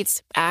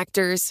 Athletes,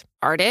 actors,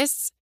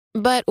 artists.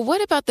 But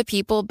what about the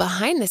people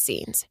behind the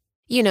scenes?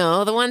 You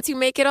know, the ones who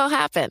make it all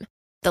happen.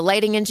 The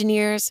lighting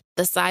engineers,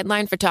 the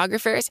sideline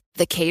photographers,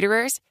 the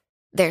caterers.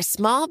 They're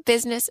small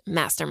business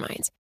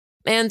masterminds.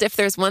 And if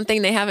there's one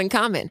thing they have in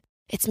common,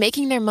 it's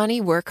making their money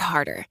work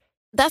harder.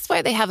 That's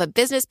why they have a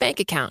business bank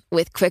account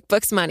with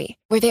QuickBooks Money,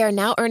 where they are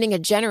now earning a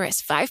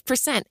generous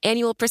 5%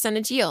 annual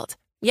percentage yield.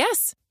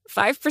 Yes,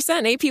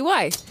 5%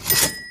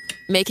 APY.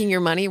 Making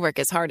your money work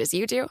as hard as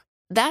you do?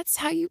 That's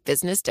how you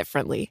business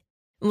differently.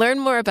 Learn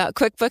more about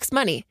QuickBooks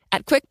Money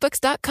at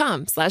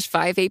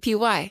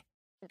QuickBooks.com/5APY.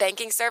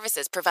 Banking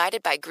services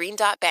provided by Green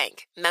Dot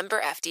Bank, member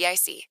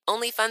FDIC.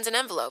 Only funds and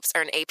envelopes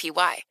earn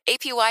APY.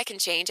 APY can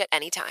change at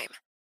any time.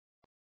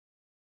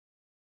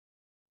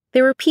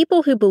 There were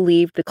people who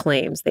believed the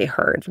claims they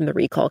heard from the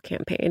recall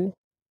campaign.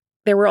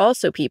 There were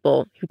also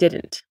people who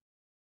didn't.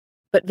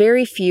 But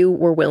very few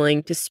were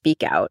willing to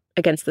speak out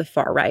against the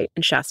far right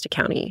in Shasta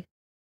County.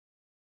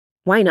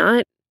 Why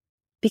not?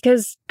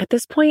 Because at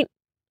this point,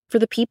 for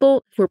the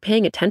people who were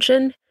paying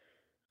attention,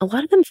 a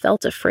lot of them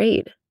felt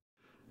afraid.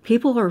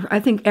 I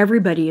think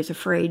everybody is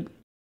afraid.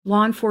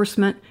 Law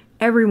enforcement,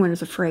 everyone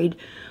is afraid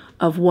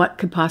of what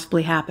could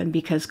possibly happen,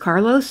 because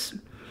Carlos,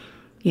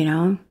 you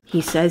know,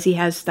 he says he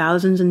has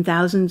thousands and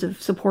thousands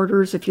of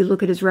supporters. If you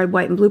look at his Red,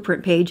 White, and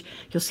Blueprint page,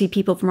 you'll see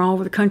people from all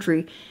over the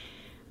country.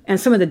 And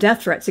some of the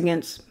death threats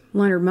against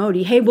Leonard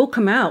Modi, hey, we'll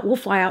come out, we'll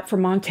fly out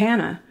from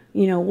Montana,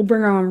 you know, we'll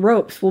bring our own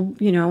ropes,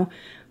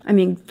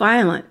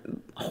 violent,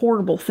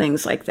 horrible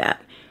things like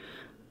that.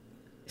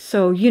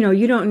 So, you know,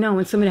 you don't know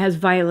when somebody has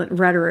violent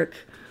rhetoric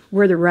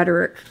where the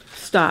rhetoric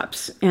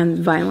stops and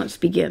violence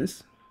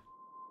begins.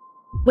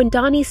 When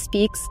Donnie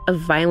speaks of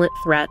violent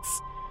threats,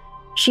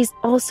 she's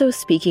also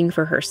speaking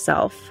for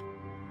herself.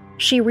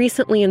 She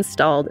recently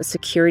installed a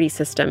security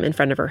system in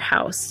front of her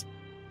house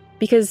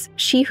because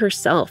she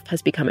herself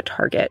has become a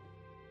target.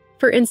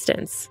 For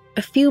instance,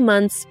 a few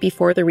months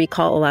before the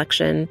recall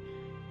election,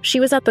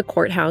 she was at the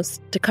courthouse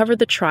to cover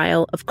the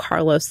trial of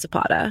Carlos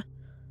Zapata.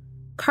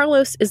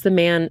 Carlos is the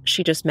man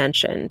she just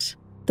mentioned,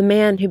 the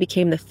man who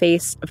became the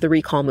face of the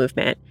recall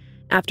movement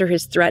after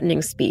his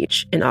threatening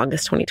speech in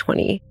August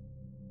 2020.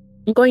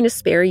 I'm going to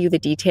spare you the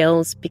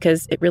details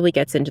because it really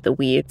gets into the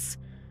weeds,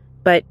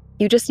 but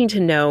you just need to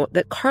know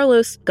that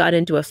Carlos got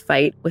into a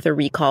fight with a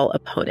recall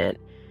opponent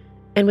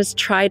and was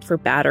tried for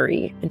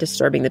battery and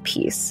disturbing the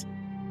peace.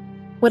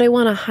 What I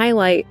want to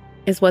highlight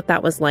is what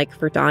that was like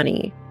for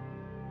Donnie.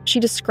 She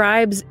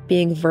describes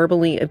being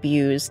verbally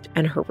abused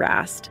and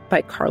harassed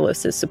by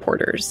Carlos's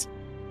supporters.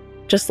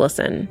 Just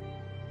listen.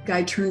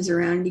 Guy turns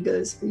around and he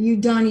goes, "Are you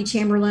Donnie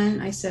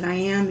Chamberlain?" I said, "I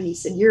am." And he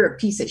said, "You're a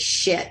piece of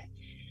shit."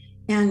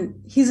 And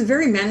he's a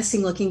very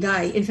menacing looking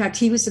guy. In fact,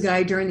 he was the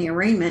guy during the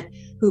arraignment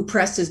who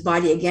pressed his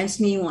body against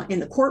me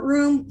in the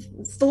courtroom,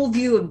 full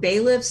view of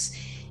bailiffs,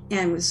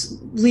 and was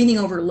leaning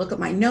over to look at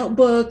my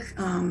notebook.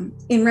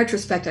 In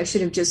retrospect, I should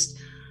have just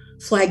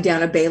flagged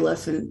down a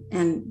bailiff and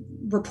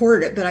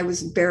reported it, but I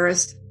was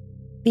embarrassed.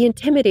 The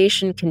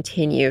intimidation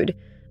continued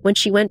when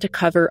she went to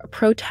cover a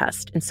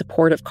protest in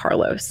support of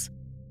Carlos.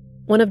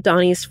 One of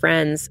Donnie's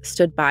friends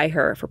stood by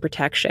her for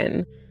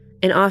protection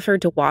and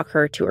offered to walk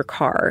her to her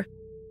car.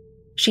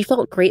 She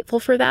felt grateful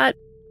for that,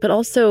 but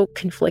also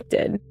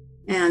conflicted.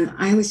 And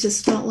I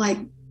just felt like,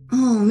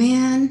 oh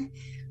man,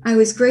 I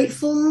was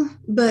grateful,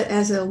 but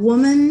as a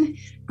woman,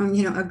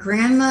 a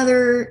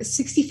grandmother, a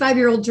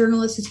 65-year-old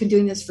journalist who's been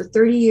doing this for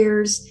 30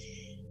 years,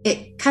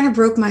 it kind of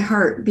broke my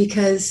heart,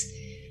 because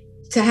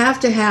to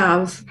have,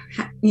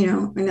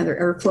 another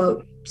air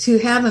quote, to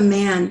have a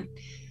man,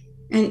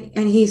 and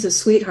he's a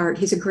sweetheart,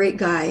 he's a great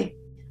guy,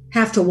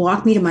 have to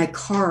walk me to my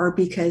car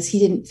because he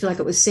didn't feel like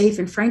it was safe.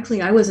 And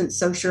frankly, I wasn't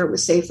so sure it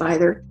was safe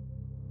either.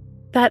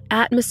 That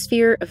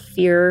atmosphere of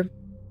fear,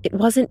 it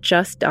wasn't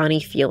just Donnie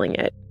feeling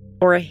it,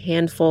 or a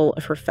handful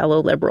of her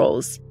fellow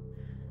liberals.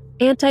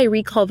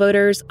 Anti-recall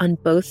voters on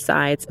both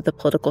sides of the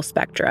political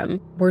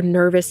spectrum were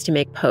nervous to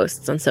make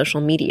posts on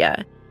social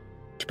media,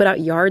 to put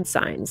out yard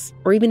signs,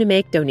 or even to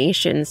make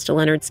donations to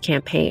Leonard's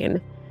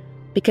campaign,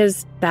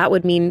 because that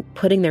would mean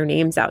putting their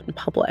names out in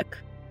public.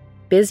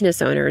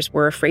 Business owners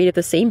were afraid of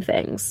the same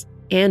things,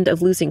 and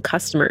of losing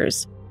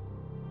customers.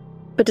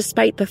 But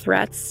despite the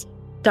threats,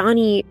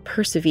 Donnie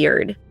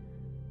persevered,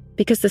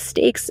 because the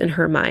stakes in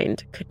her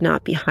mind could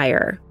not be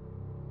higher.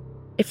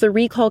 If the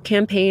recall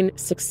campaign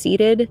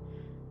succeeded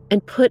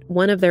and put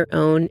one of their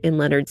own in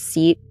Leonard's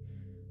seat,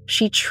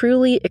 she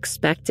truly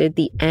expected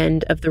the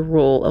end of the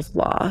rule of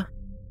law.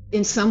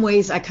 In some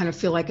ways, I kind of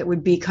feel like it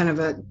would be kind of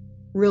a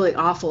really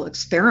awful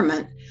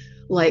experiment,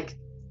 like,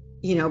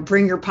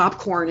 bring your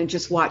popcorn and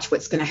just watch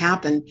what's going to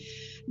happen,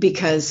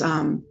 because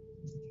I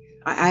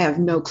have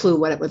no clue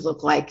what it would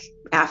look like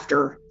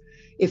after,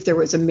 if there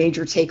was a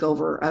major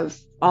takeover of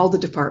all the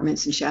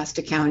departments in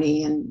Shasta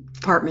County and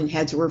department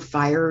heads were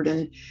fired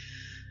and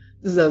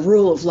the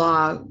rule of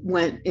law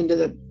went into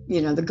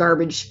the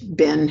garbage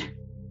bin.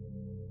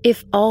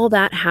 If all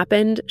that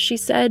happened, she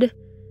said,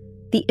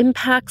 the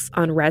impacts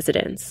on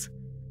residents,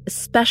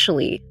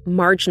 especially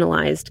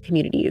marginalized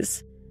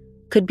communities,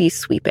 could be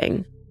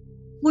sweeping.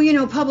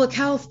 Well, public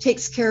health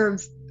takes care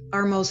of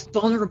our most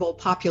vulnerable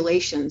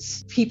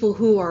populations, people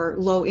who are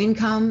low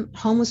income,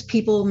 homeless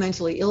people,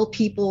 mentally ill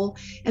people,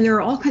 and there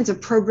are all kinds of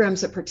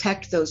programs that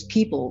protect those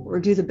people or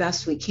do the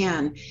best we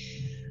can.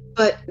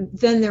 But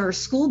then there are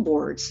school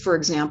boards, for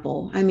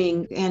example, and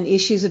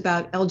issues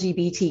about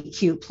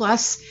LGBTQ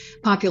plus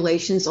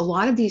populations. A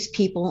lot of these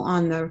people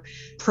on the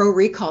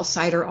pro-recall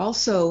side are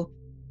also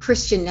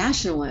Christian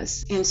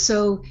nationalists. And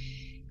so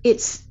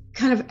it's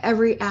kind of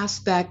every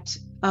aspect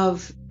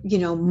of,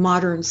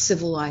 modern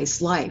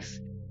civilized life.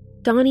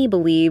 Donnie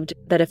believed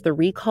that if the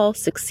recall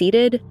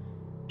succeeded,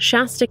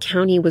 Shasta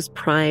County was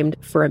primed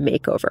for a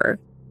makeover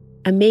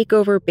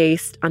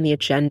based on the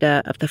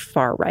agenda of the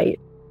far right.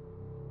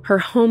 Her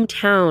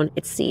hometown,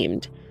 it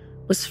seemed,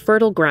 was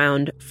fertile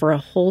ground for a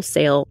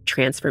wholesale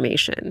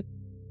transformation.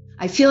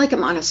 I feel like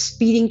I'm on a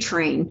speeding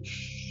train,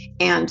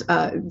 and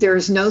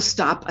there's no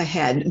stop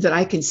ahead that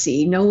I can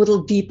see, no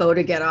little depot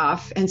to get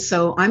off. And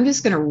so I'm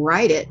just going to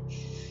ride it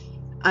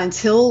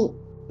until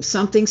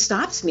something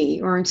stops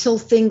me, or until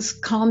things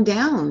calm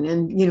down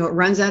and, it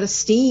runs out of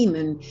steam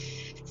and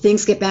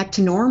things get back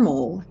to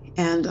normal.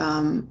 And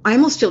I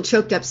almost feel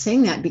choked up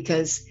saying that,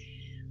 because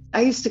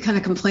I used to kind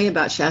of complain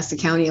about Shasta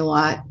County a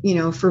lot,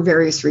 for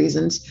various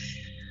reasons.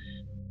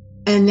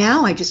 And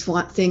now I just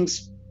want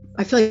things,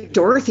 I feel like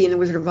Dorothy in The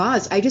Wizard of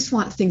Oz, I just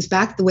want things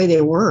back the way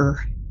they were.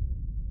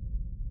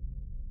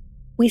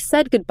 We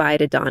said goodbye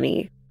to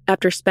Donnie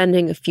after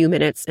spending a few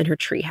minutes in her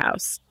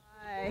treehouse.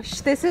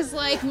 This is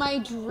like my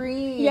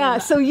dream. Yeah,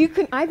 so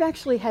I've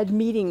actually had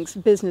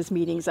business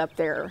meetings up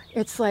there.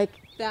 It's like,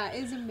 that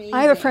is amazing.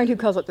 I have a friend who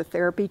calls it the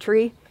therapy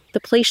tree. The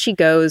place she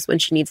goes when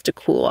she needs to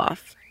cool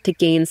off, to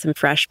gain some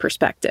fresh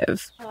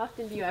perspective. How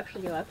often do you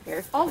actually go up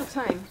here? All the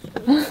time.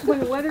 When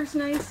the weather's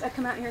nice, I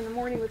come out here in the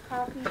morning with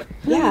coffee.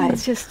 Yeah,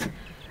 it's just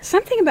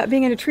something about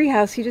being in a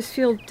treehouse. You just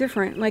feel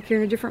different, like you're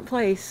in a different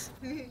place.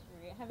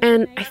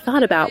 And I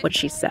thought about what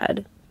she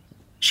said.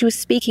 She was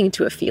speaking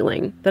to a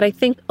feeling that I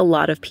think a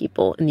lot of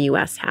people in the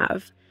U.S.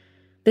 have.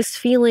 This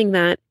feeling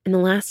that in the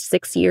last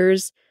 6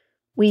 years,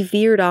 we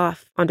veered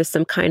off onto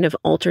some kind of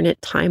alternate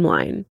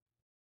timeline.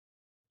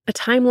 A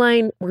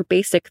timeline where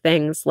basic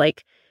things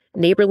like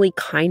neighborly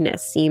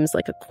kindness seems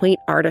like a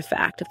quaint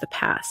artifact of the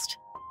past.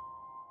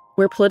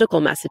 Where political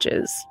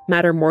messages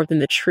matter more than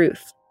the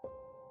truth.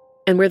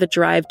 And where the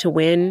drive to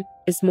win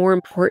is more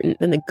important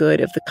than the good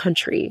of the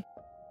country.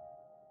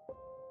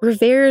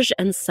 Reverge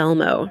and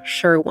Selmo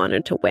sure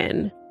wanted to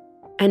win,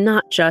 and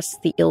not just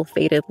the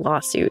ill-fated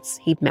lawsuits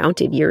he'd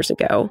mounted years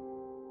ago.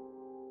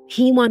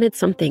 He wanted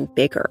something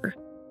bigger.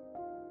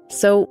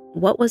 So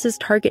what was his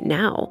target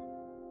now?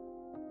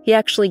 He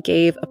actually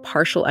gave a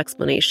partial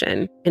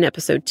explanation in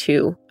episode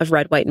 2 of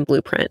Red, White, and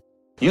Blueprint.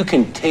 You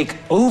can take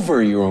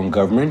over your own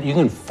government. You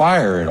can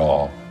fire it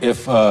all.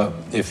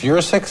 If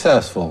you're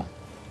successful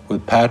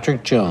with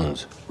Patrick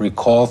Jones,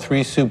 recall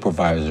 3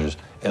 supervisors,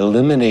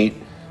 eliminate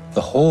the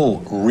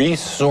whole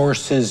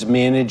resources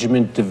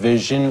management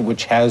division,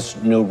 which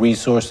has no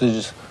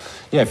resources.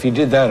 Yeah, if you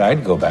did that,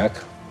 I'd go back.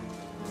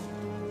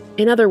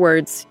 In other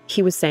words,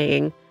 he was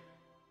saying,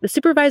 the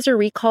supervisor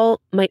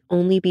recall might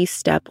only be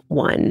step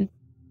one.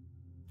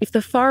 If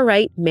the far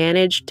right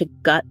managed to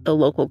gut the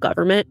local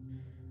government,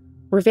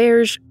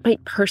 Reverge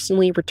might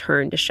personally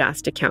return to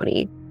Shasta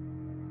County.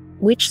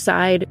 Which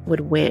side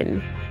would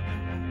win?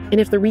 And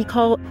if the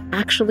recall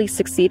actually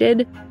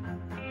succeeded,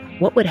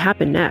 what would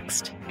happen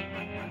next?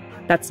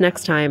 That's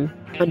next time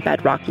on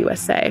Bedrock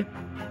USA.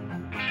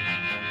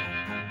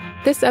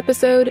 This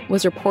episode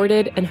was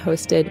reported and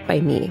hosted by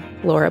me,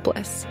 Laura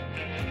Bliss.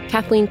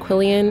 Kathleen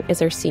Quillian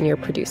is our senior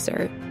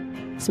producer.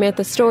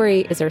 Samantha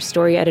Story is our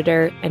story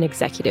editor and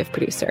executive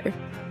producer.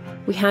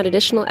 We had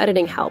additional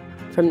editing help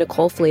from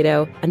Nicole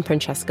Flato and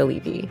Francesca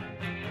Levy.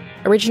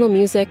 Original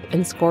music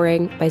and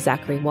scoring by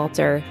Zachary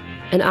Walter,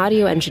 and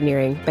audio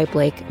engineering by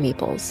Blake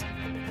Maples.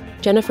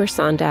 Jennifer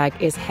Sondag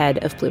is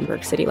head of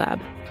Bloomberg City Lab.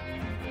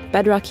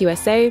 Bedrock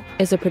USA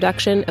is a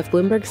production of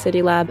Bloomberg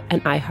City Lab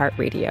and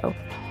iHeartRadio.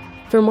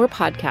 For more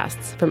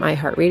podcasts from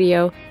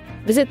iHeartRadio,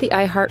 visit the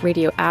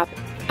iHeartRadio app,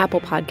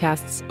 Apple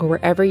Podcasts, or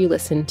wherever you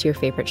listen to your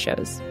favorite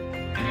shows.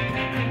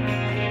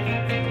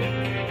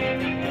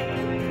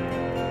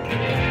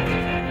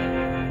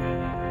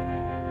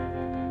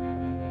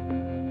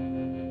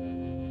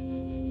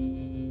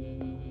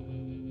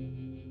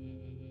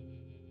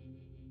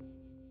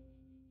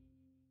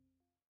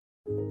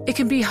 It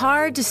can be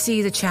hard to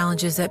see the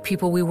challenges that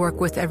people we work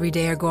with every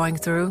day are going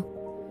through.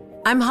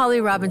 I'm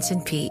Holly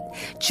Robinson Peete.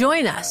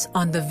 Join us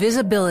on The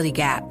Visibility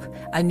Gap,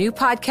 a new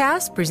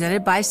podcast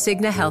presented by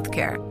Cigna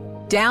Healthcare.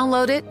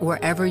 Download it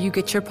wherever you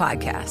get your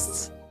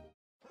podcasts.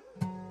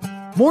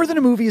 More Than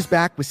a Movie is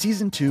back with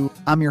Season 2.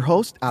 I'm your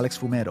host, Alex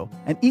Fumero,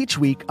 and each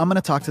week I'm going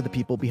to talk to the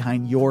people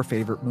behind your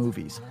favorite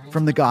movies.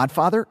 From The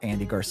Godfather,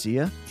 Andy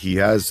Garcia. He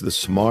has the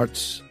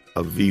smarts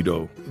of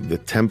Vito, the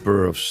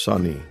temper of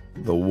Sonny,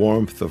 the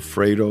warmth of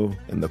Fredo,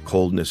 and the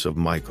coldness of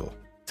Michael.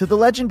 To the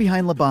legend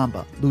behind La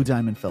Bamba, Lou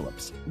Diamond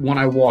Phillips. When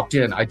I walked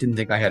in, I didn't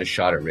think I had a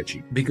shot at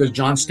Richie because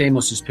John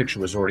Stamos' picture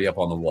was already up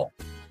on the wall.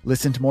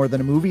 Listen to More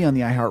Than a Movie on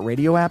the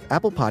iHeartRadio app,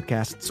 Apple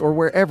Podcasts, or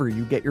wherever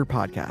you get your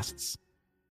podcasts.